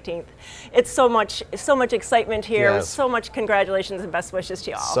September 18th. It's so much excitement here. Yes. So much congratulations and best wishes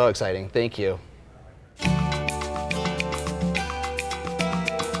to you all. So exciting. Thank you.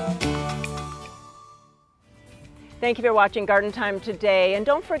 Thank you for watching Garden Time today, and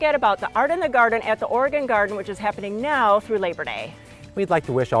don't forget about the Art in the Garden at the Oregon Garden, which is happening now through Labor Day. We'd like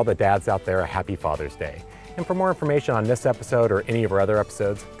to wish all the dads out there a happy Father's Day. And for more information on this episode or any of our other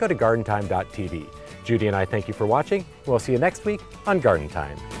episodes, go to gardentime.tv. Judy and I thank you for watching. We'll see you next week on Garden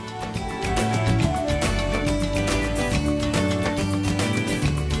Time.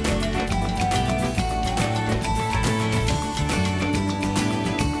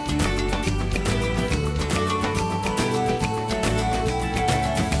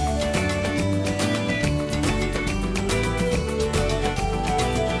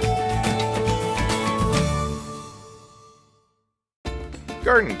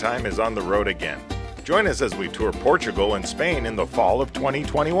 Garden Time is on the road again. Join us as we tour Portugal and Spain in the fall of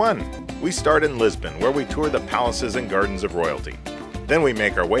 2021. We start in Lisbon, where we tour the palaces and gardens of royalty. Then we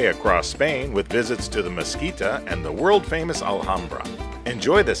make our way across Spain with visits to the Mesquita and the world-famous Alhambra.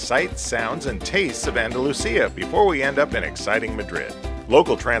 Enjoy the sights, sounds, and tastes of Andalusia before we end up in exciting Madrid.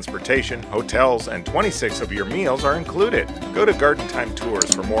 Local transportation, hotels, and 26 of your meals are included. Go to Garden Time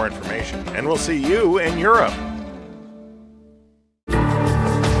Tours for more information, and we'll see you in Europe.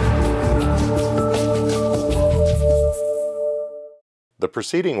 The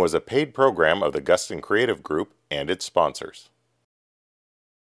preceding was a paid program of the Guston Creative Group and its sponsors.